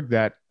Newburgh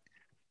that,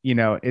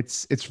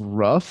 it's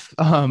rough.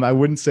 I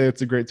wouldn't say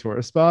it's a great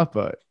tourist spot,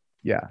 but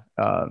yeah.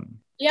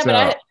 Yeah,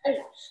 but So I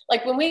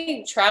like when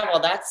we travel,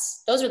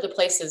 those are the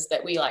places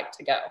that we like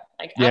to go.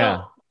 Like I don't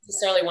yeah,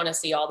 necessarily want to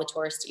see all the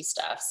touristy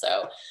stuff.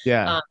 So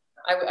yeah, um,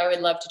 I would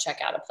love to check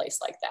out a place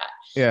like that.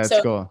 yeah, it's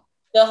So cool.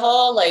 the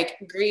whole like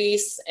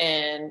Greece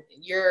and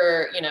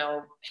your,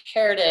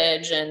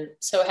 heritage. And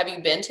so have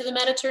you been to the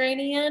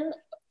Mediterranean?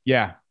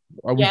 Yeah.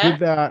 We Yeah. did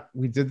that.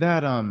 We did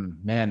that.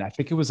 Man, I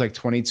think it was like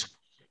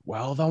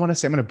 2012. I want to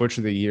say, I'm gonna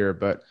butcher the year,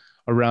 but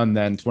around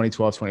then,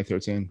 2012,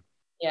 2013.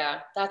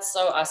 Yeah, that's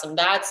so awesome.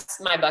 That's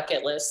my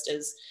bucket list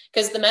is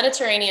because the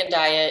Mediterranean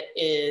diet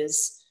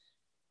is,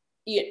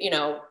 you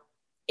know,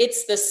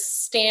 it's the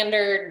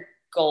standard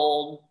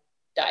gold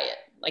diet.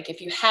 Like if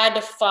you had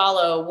to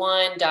follow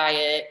one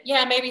diet,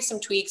 yeah, maybe some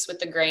tweaks with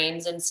the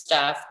grains and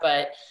stuff,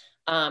 but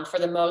for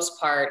the most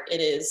part,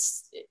 it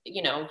is,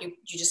 you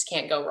just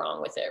can't go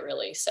wrong with it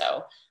really.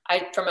 So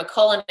from a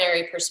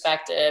culinary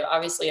perspective,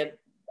 obviously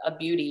a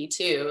beauty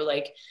too,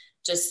 like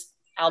just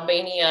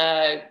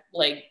Albania,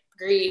 like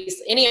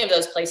Greece, any of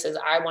those places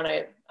I want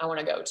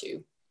to go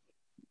to.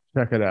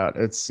 Check it out.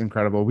 It's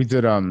incredible. We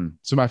did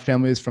so my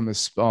family is from this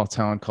small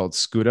town called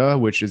Skuta,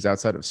 which is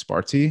outside of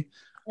Sparty.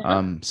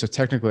 Uh-huh. So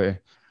technically, I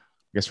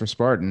guess we're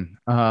Spartan.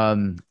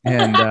 And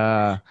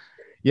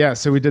yeah,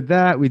 so we did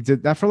that. We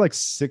did that for like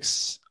I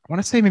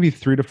want to say maybe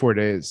 3 to 4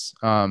 days.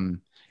 And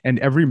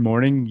every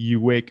morning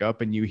you wake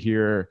up and you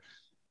hear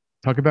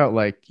talk about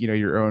like,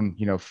 your own,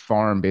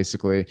 farm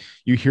basically.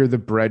 You hear the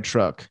bread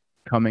truck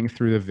coming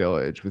through the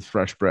village with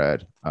fresh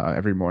bread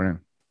every morning.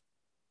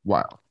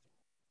 Wow.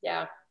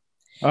 Yeah.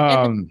 And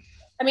Um,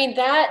 I mean,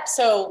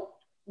 so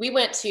we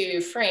went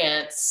to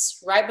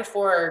France right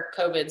before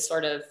COVID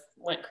sort of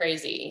went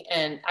crazy.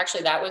 And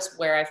actually, that was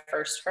where I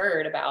first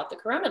heard about the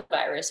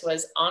coronavirus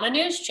was on a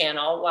news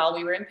channel while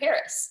we were in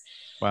Paris.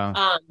 wow.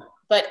 Um,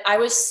 but I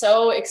was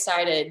so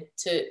excited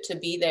to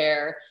be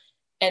there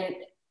and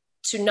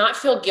to not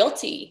feel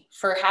guilty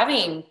for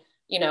having,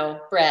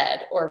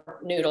 bread or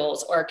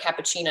noodles or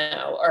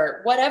cappuccino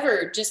or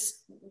whatever.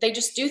 They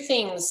just do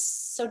things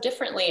so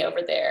differently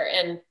over there.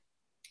 And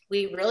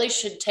we really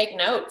should take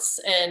notes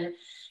and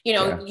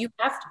Yeah.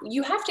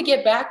 you have to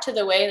get back to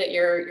the way that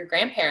your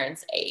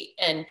grandparents ate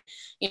and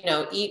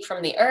eat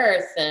from the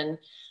earth and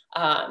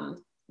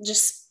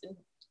just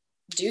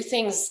do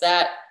things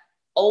that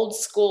old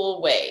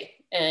school way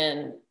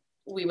and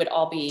we would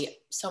all be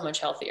so much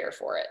healthier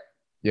for it.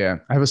 Yeah.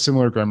 I have a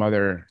similar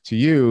grandmother to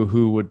you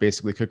who would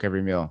basically cook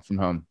every meal from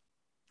home.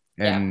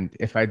 Yeah. And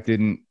if I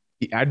didn't,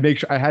 I'd make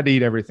sure I had to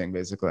eat everything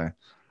basically.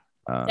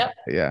 Yep.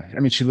 Yeah. I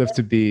mean, she lived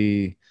to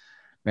be,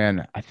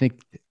 man,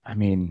 I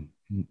mean,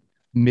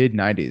 mid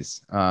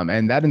 90s.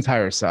 And that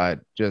entire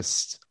side,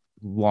 just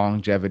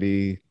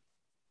longevity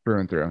through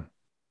and through.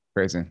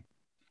 Crazy.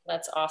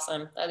 That's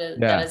awesome. That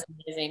Yeah. is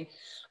amazing.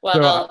 So,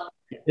 Well,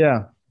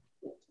 yeah.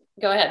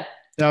 go ahead.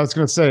 I was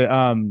going to say,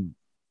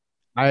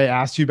 I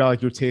asked you about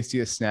like your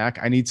tastiest snack.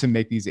 I need to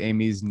make these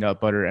Amy's nut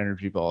butter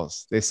energy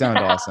balls. They sound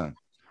awesome.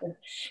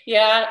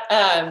 Yeah,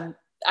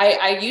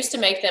 I used to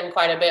make them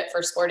quite a bit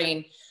for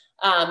sporting,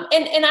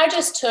 and I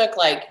just took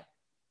like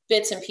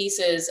bits and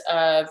pieces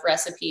of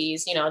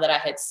recipes, that I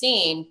had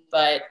seen,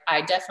 but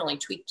I definitely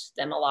tweaked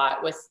them a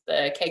lot with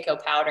the cocoa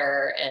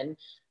powder and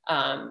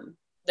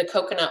the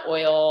coconut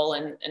oil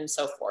and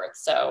so forth.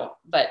 So,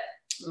 but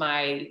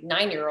my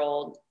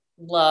 9-year-old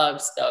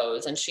loves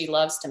those, and she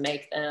loves to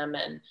make them,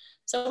 and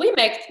so we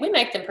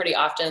make them pretty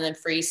often, and then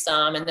freeze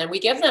some, and then we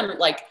give them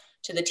like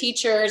to the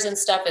teachers and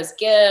stuff as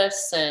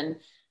gifts. And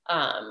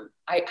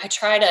I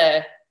try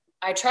to,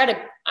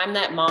 I'm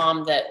that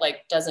mom that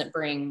like doesn't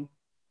bring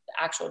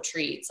actual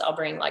treats. I'll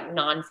bring like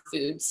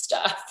non-food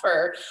stuff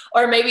or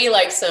maybe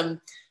like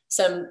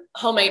some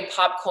homemade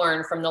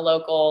popcorn from the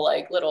local,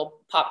 like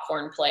little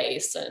popcorn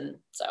place. And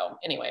so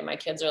anyway, my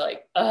kids are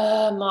like,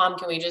 Mom,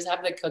 can we just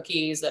have the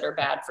cookies that are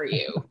bad for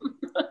you?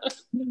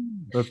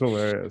 That's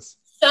hilarious.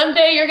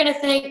 Someday you're going to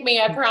thank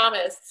me. I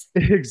promise.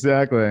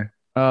 Exactly.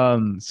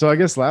 So I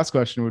guess last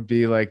question would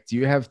be like, do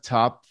you have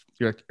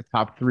your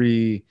top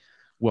three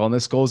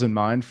wellness goals in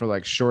mind for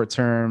like short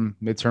term,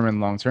 midterm,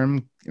 and long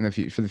term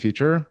for the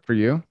future for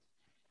you?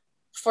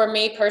 For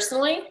me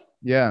personally?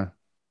 Yeah.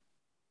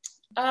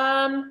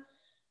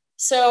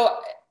 So,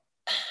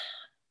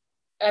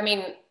 I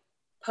mean,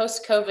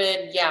 post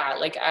COVID, yeah,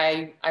 like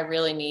I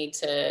really need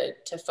to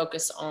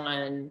focus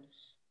on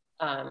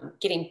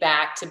getting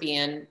back to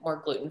being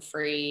more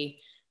gluten-free.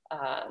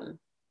 I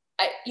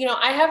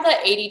have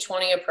that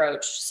 80-20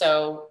 approach.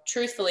 So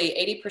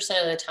truthfully,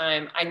 80% of the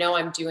time, I know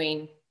I'm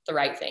doing the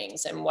right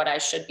things and what I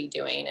should be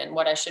doing and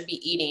what I should be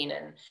eating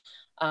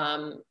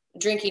and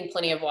drinking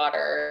plenty of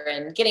water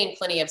and getting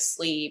plenty of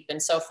sleep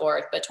and so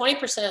forth. But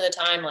 20% of the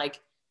time, like,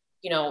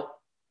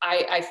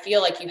 I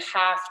feel like you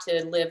have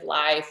to live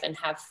life and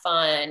have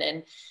fun.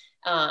 And,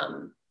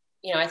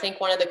 I think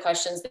one of the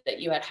questions that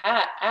you had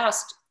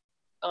asked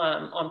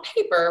on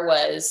paper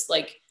was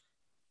like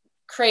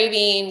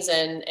cravings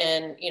and,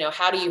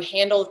 how do you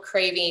handle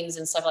cravings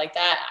and stuff like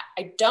that?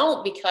 I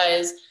don't,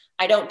 because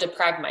I don't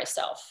deprive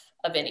myself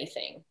of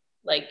anything.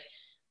 Like,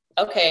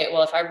 okay,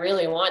 well, if I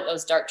really want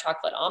those dark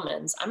chocolate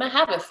almonds, I'm gonna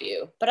have a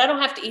few, but I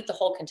don't have to eat the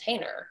whole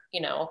container,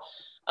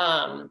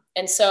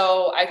 And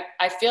so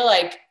I feel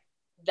like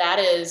that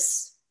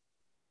is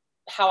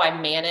how I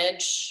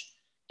manage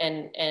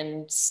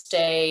and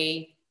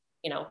stay,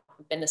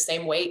 been the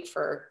same weight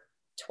for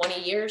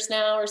 20 years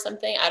now or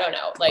something. I don't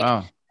know. Like,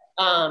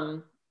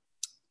 Wow.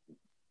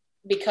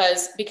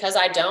 Because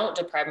I don't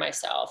deprive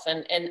myself.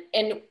 And,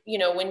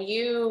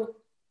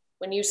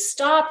 when you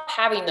stop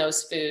having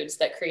those foods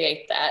that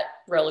create that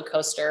roller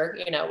coaster,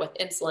 with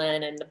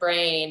insulin and the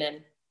brain,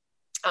 and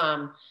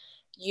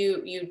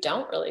you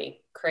don't really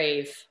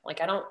crave,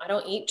 like, I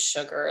don't eat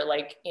sugar.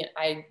 Like,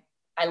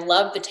 I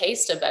love the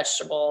taste of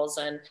vegetables,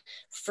 and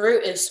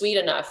fruit is sweet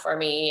enough for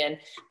me.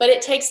 But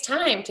it takes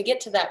time to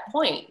get to that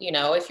point.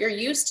 If you're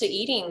used to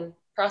eating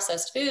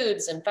processed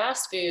foods and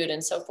fast food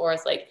and so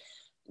forth, like,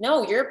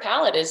 no, your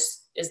palate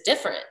is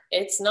different.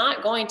 It's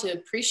not going to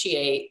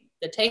appreciate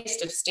the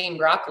taste of steamed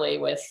broccoli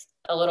with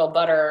a little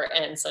butter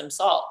and some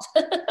salt.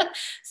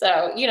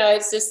 So,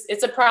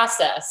 it's a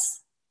process.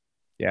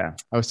 Yeah.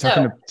 I was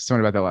talking to someone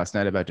about that last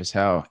night about just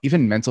how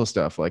even mental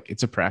stuff, like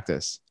it's a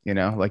practice,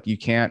 like you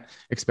can't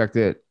expect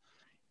it,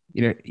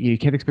 you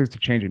can't expect it to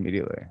change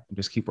immediately.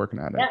 Just keep working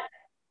at it. Yeah.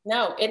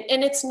 No,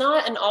 and it's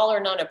not an all or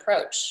none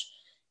approach.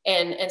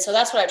 And so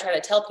that's what I try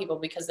to tell people,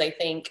 because they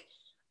think,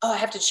 oh, I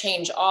have to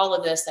change all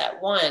of this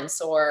at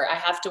once, or I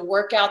have to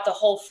work out the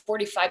whole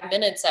 45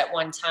 minutes at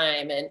one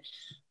time. And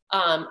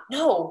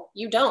no,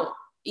 you don't.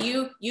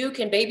 You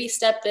can baby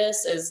step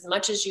this as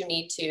much as you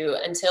need to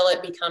until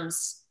it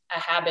becomes a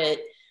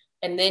habit,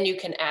 and then you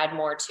can add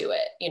more to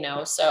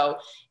it. So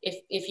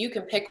if you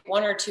can pick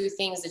one or two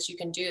things that you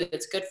can do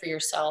that's good for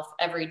yourself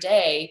every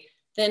day,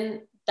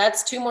 then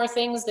that's two more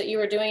things that you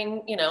were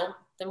doing,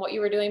 than what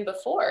you were doing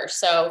before.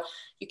 So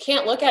you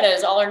can't look at it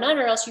as all or none,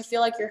 or else you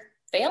feel like you're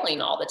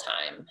failing all the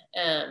time.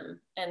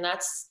 And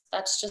that's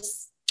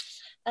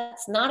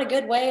not a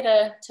good way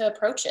to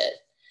approach it.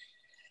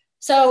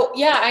 So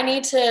yeah, I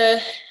need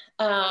to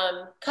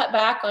cut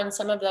back on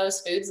some of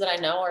those foods that I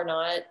know are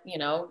not,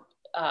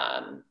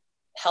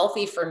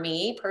 healthy for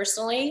me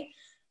personally.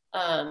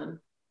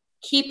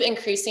 Keep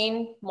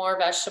increasing more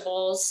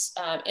vegetables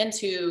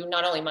into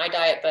not only my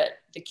diet, but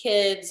the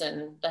kids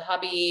and the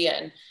hubby.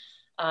 And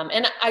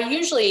I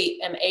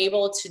usually am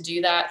able to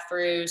do that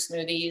through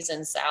smoothies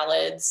and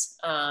salads.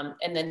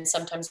 And then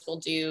sometimes we'll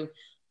do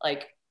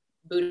like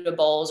Buddha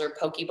bowls or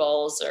poke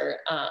bowls, or,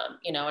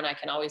 and I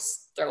can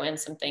always throw in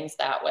some things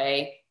that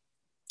way.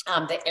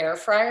 The air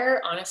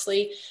fryer,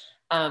 honestly,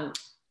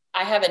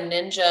 I have a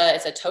Ninja.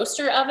 It's a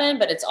toaster oven,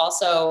 but it's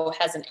also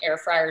has an air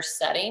fryer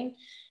setting.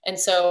 And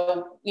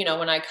so,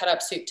 when I cut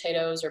up sweet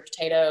potatoes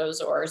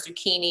or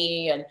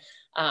zucchini, and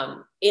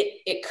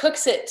it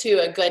cooks it to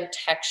a good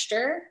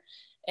texture.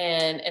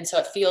 And so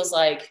it feels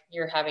like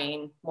you're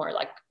having more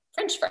like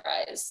French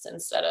fries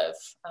instead of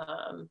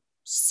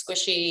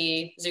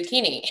squishy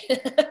zucchini.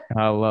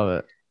 I love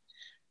it.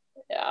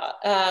 Yeah.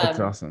 That's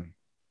awesome.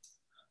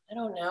 I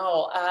don't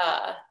know.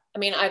 I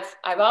mean,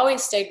 I've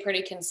always stayed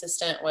pretty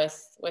consistent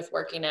with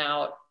working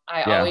out.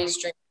 I always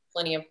drink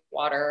plenty of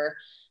water,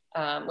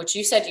 which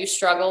you said you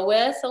struggle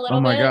with a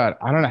little bit. Oh my God.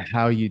 I don't know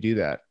how you do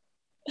that.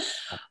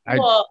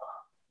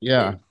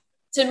 Yeah.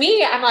 To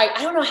me, I'm like,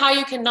 I don't know how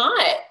you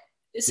cannot.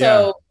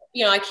 So,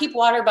 I keep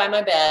water by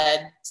my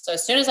bed. So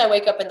as soon as I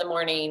wake up in the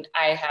morning,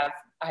 I have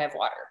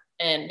water.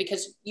 And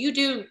because you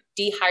do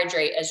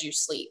dehydrate as you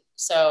sleep.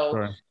 So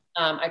Sure.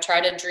 I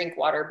try to drink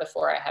water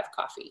before I have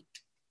coffee.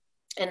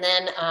 And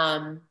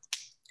then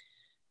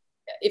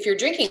if you're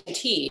drinking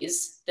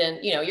teas, then,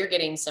 you're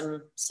getting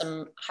some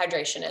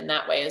hydration in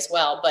that way as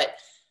well. But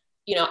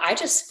I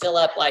just fill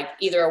up like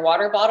either a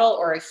water bottle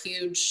or a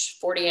huge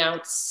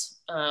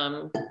 40-ounce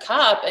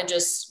cup and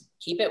just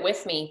keep it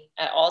with me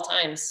at all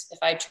times. If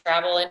I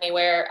travel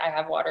anywhere, I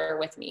have water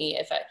with me.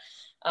 If I,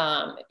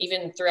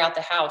 even throughout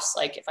the house,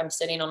 like if I'm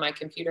sitting on my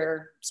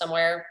computer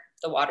somewhere,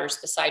 the water's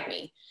beside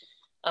me.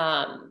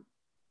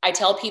 I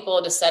tell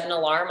people to set an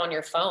alarm on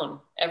your phone.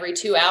 Every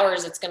 2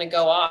 hours, it's going to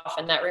go off,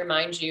 and that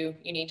reminds you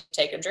need to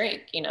take a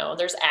drink.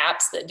 There's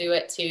apps that do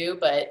it too,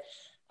 but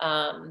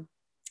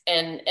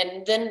and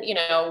then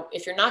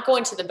if you're not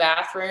going to the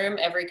bathroom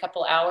every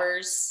couple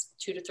hours,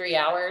 2 to 3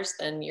 hours,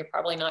 then you're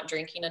probably not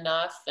drinking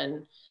enough.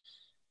 And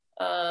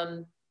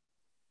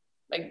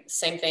like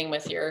same thing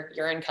with your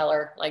urine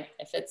color. Like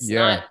if it's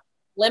not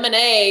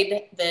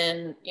lemonade,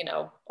 then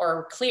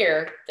or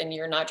clear, then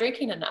you're not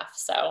drinking enough.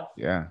 So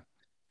yeah.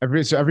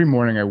 Every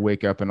morning I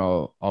wake up and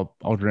I'll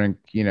drink,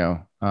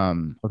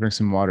 I'll drink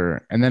some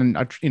water. And then,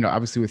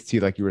 obviously with tea,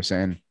 like you were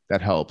saying,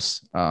 that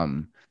helps.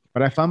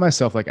 But I found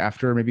myself like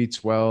after maybe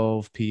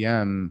 12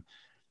 p.m.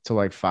 to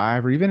like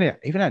 5 or even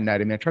at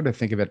night. I mean, I tried to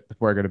think of it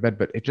before I go to bed,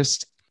 but it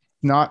just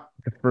not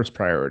the first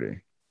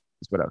priority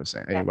is what I was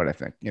saying, what I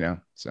think,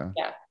 so.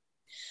 Yeah.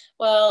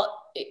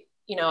 Well,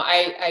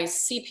 I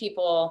see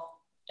people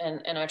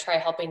and I try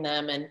helping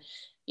them, and,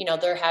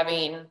 they're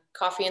having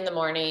coffee in the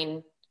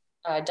morning,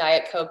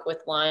 Diet Coke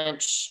with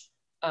lunch,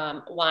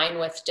 wine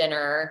with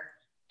dinner,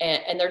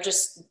 and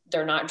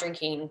they're not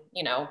drinking,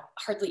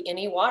 hardly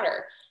any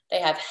water. They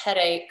have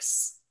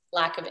headaches,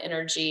 lack of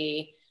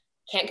energy,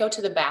 can't go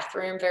to the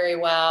bathroom very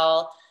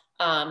well.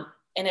 And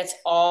it's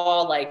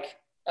all like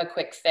a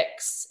quick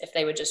fix if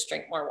they would just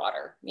drink more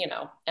water,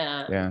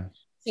 I've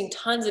seen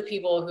tons of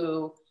people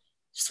who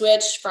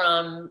switched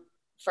from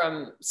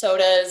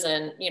sodas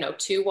and,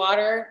 to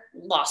water,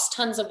 lost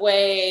tons of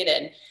weight.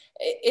 And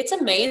it's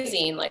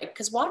amazing, like,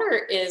 because water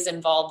is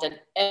involved in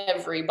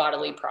every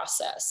bodily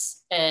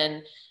process,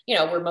 and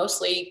we're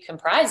mostly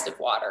comprised of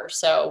water.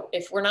 So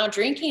if we're not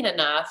drinking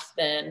enough,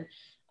 then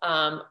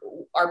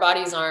our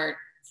bodies aren't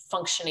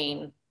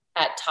functioning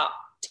at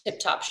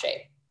tip-top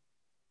shape.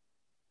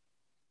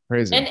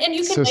 Crazy. And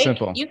you can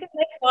simple. You can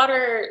make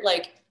water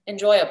like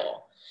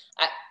enjoyable.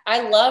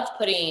 I love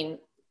putting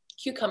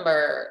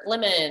cucumber,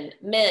 lemon,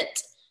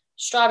 mint,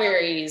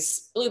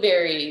 strawberries,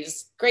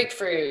 blueberries,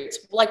 grapefruits,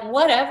 like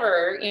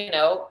whatever,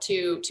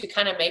 to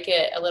kind of make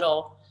it a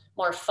little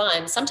more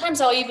fun.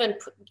 Sometimes I'll even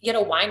get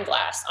a wine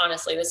glass.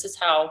 Honestly, this is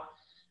how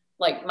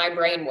like my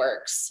brain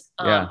works.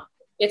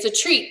 It's a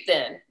treat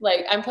then.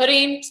 Like I'm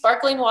putting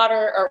sparkling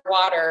water or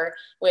water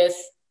with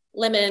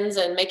lemons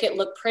and make it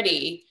look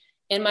pretty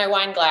in my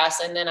wine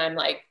glass. And then I'm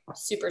like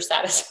super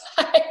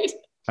satisfied.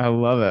 I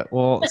love it.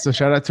 Well, so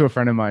shout out to a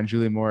friend of mine,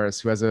 Julie Morris,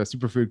 who has a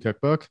superfood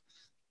cookbook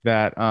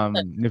that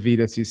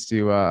Navitas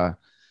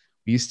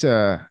we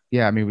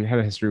had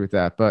a history with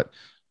that, but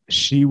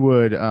she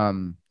would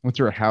went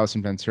to her house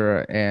in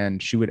Ventura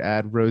and she would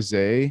add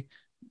rosé,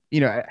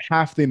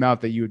 half the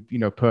amount that you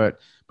would put,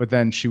 but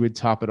then she would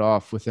top it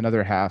off with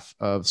another half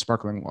of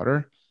sparkling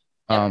water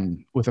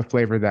with a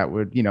flavor that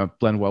would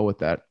blend well with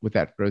that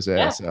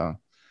rosé. So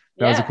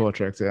that was a cool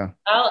trick too.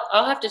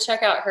 I'll have to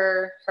check out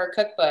her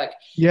cookbook.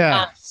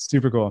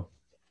 Super cool.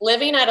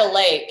 Living at a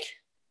lake,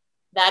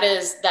 that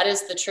is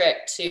the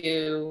trick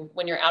to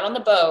when you're out on the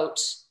boat.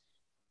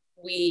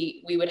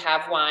 We would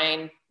have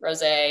wine,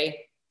 rosé,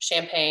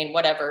 champagne,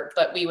 whatever,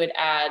 but we would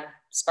add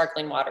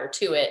sparkling water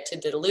to it to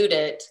dilute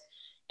it.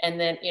 And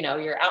then,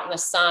 you're out in the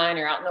sun,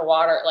 you're out in the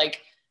water,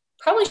 like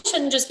probably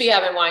shouldn't just be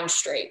having wine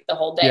straight the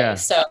whole day. Yeah.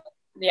 So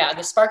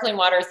the sparkling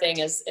water thing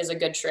is a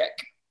good trick.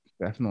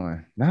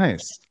 Definitely.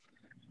 Nice.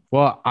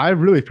 Well, I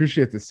really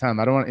appreciate this time.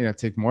 I don't want to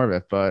take more of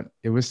it, but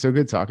it was so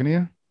good talking to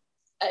you.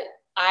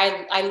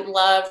 I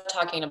love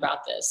talking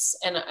about this.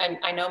 And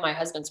I know my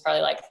husband's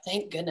probably like,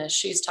 thank goodness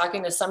she's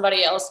talking to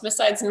somebody else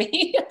besides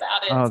me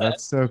about it. Oh,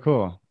 that's so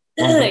cool.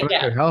 Well,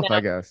 could help, I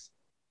guess.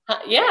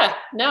 Yeah,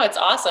 no, it's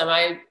awesome.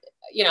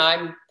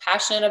 I'm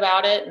passionate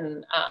about it,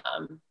 and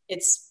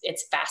it's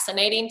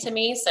fascinating to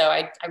me. So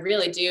I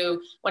really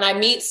do. When I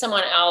meet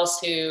someone else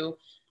who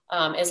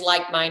is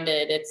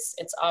like-minded,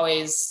 it's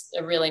always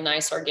a really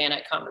nice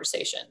organic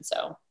conversation.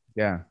 So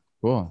yeah,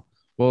 cool.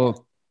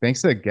 Well,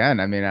 thanks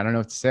again. I mean, I don't know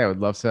what to say. I would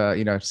love to,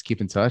 just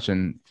keep in touch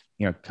and,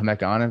 come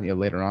back on it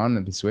later on.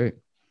 It'd be sweet.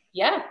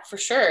 Yeah, for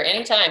sure.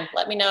 Anytime.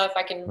 Let me know if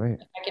I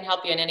can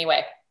help you in any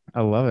way.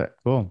 I love it.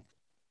 Cool.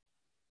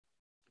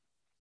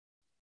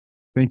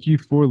 Thank you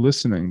for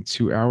listening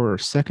to our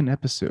second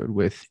episode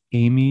with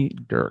Amy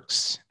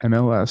Dirks,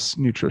 MLS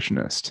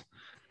Nutritionist.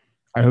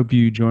 I hope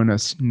you join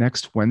us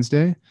next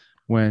Wednesday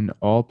when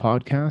all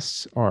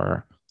podcasts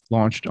are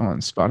launched on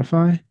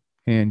Spotify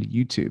and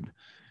YouTube.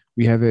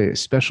 We have a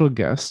special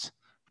guest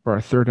for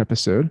our third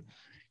episode.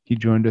 He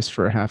joined us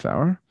for a half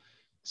hour,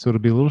 so it'll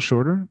be a little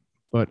shorter,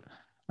 but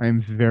I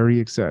am very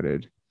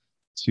excited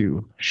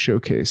to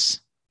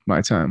showcase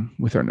my time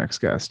with our next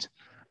guest.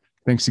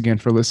 Thanks again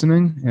for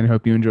listening, and I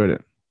hope you enjoyed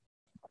it.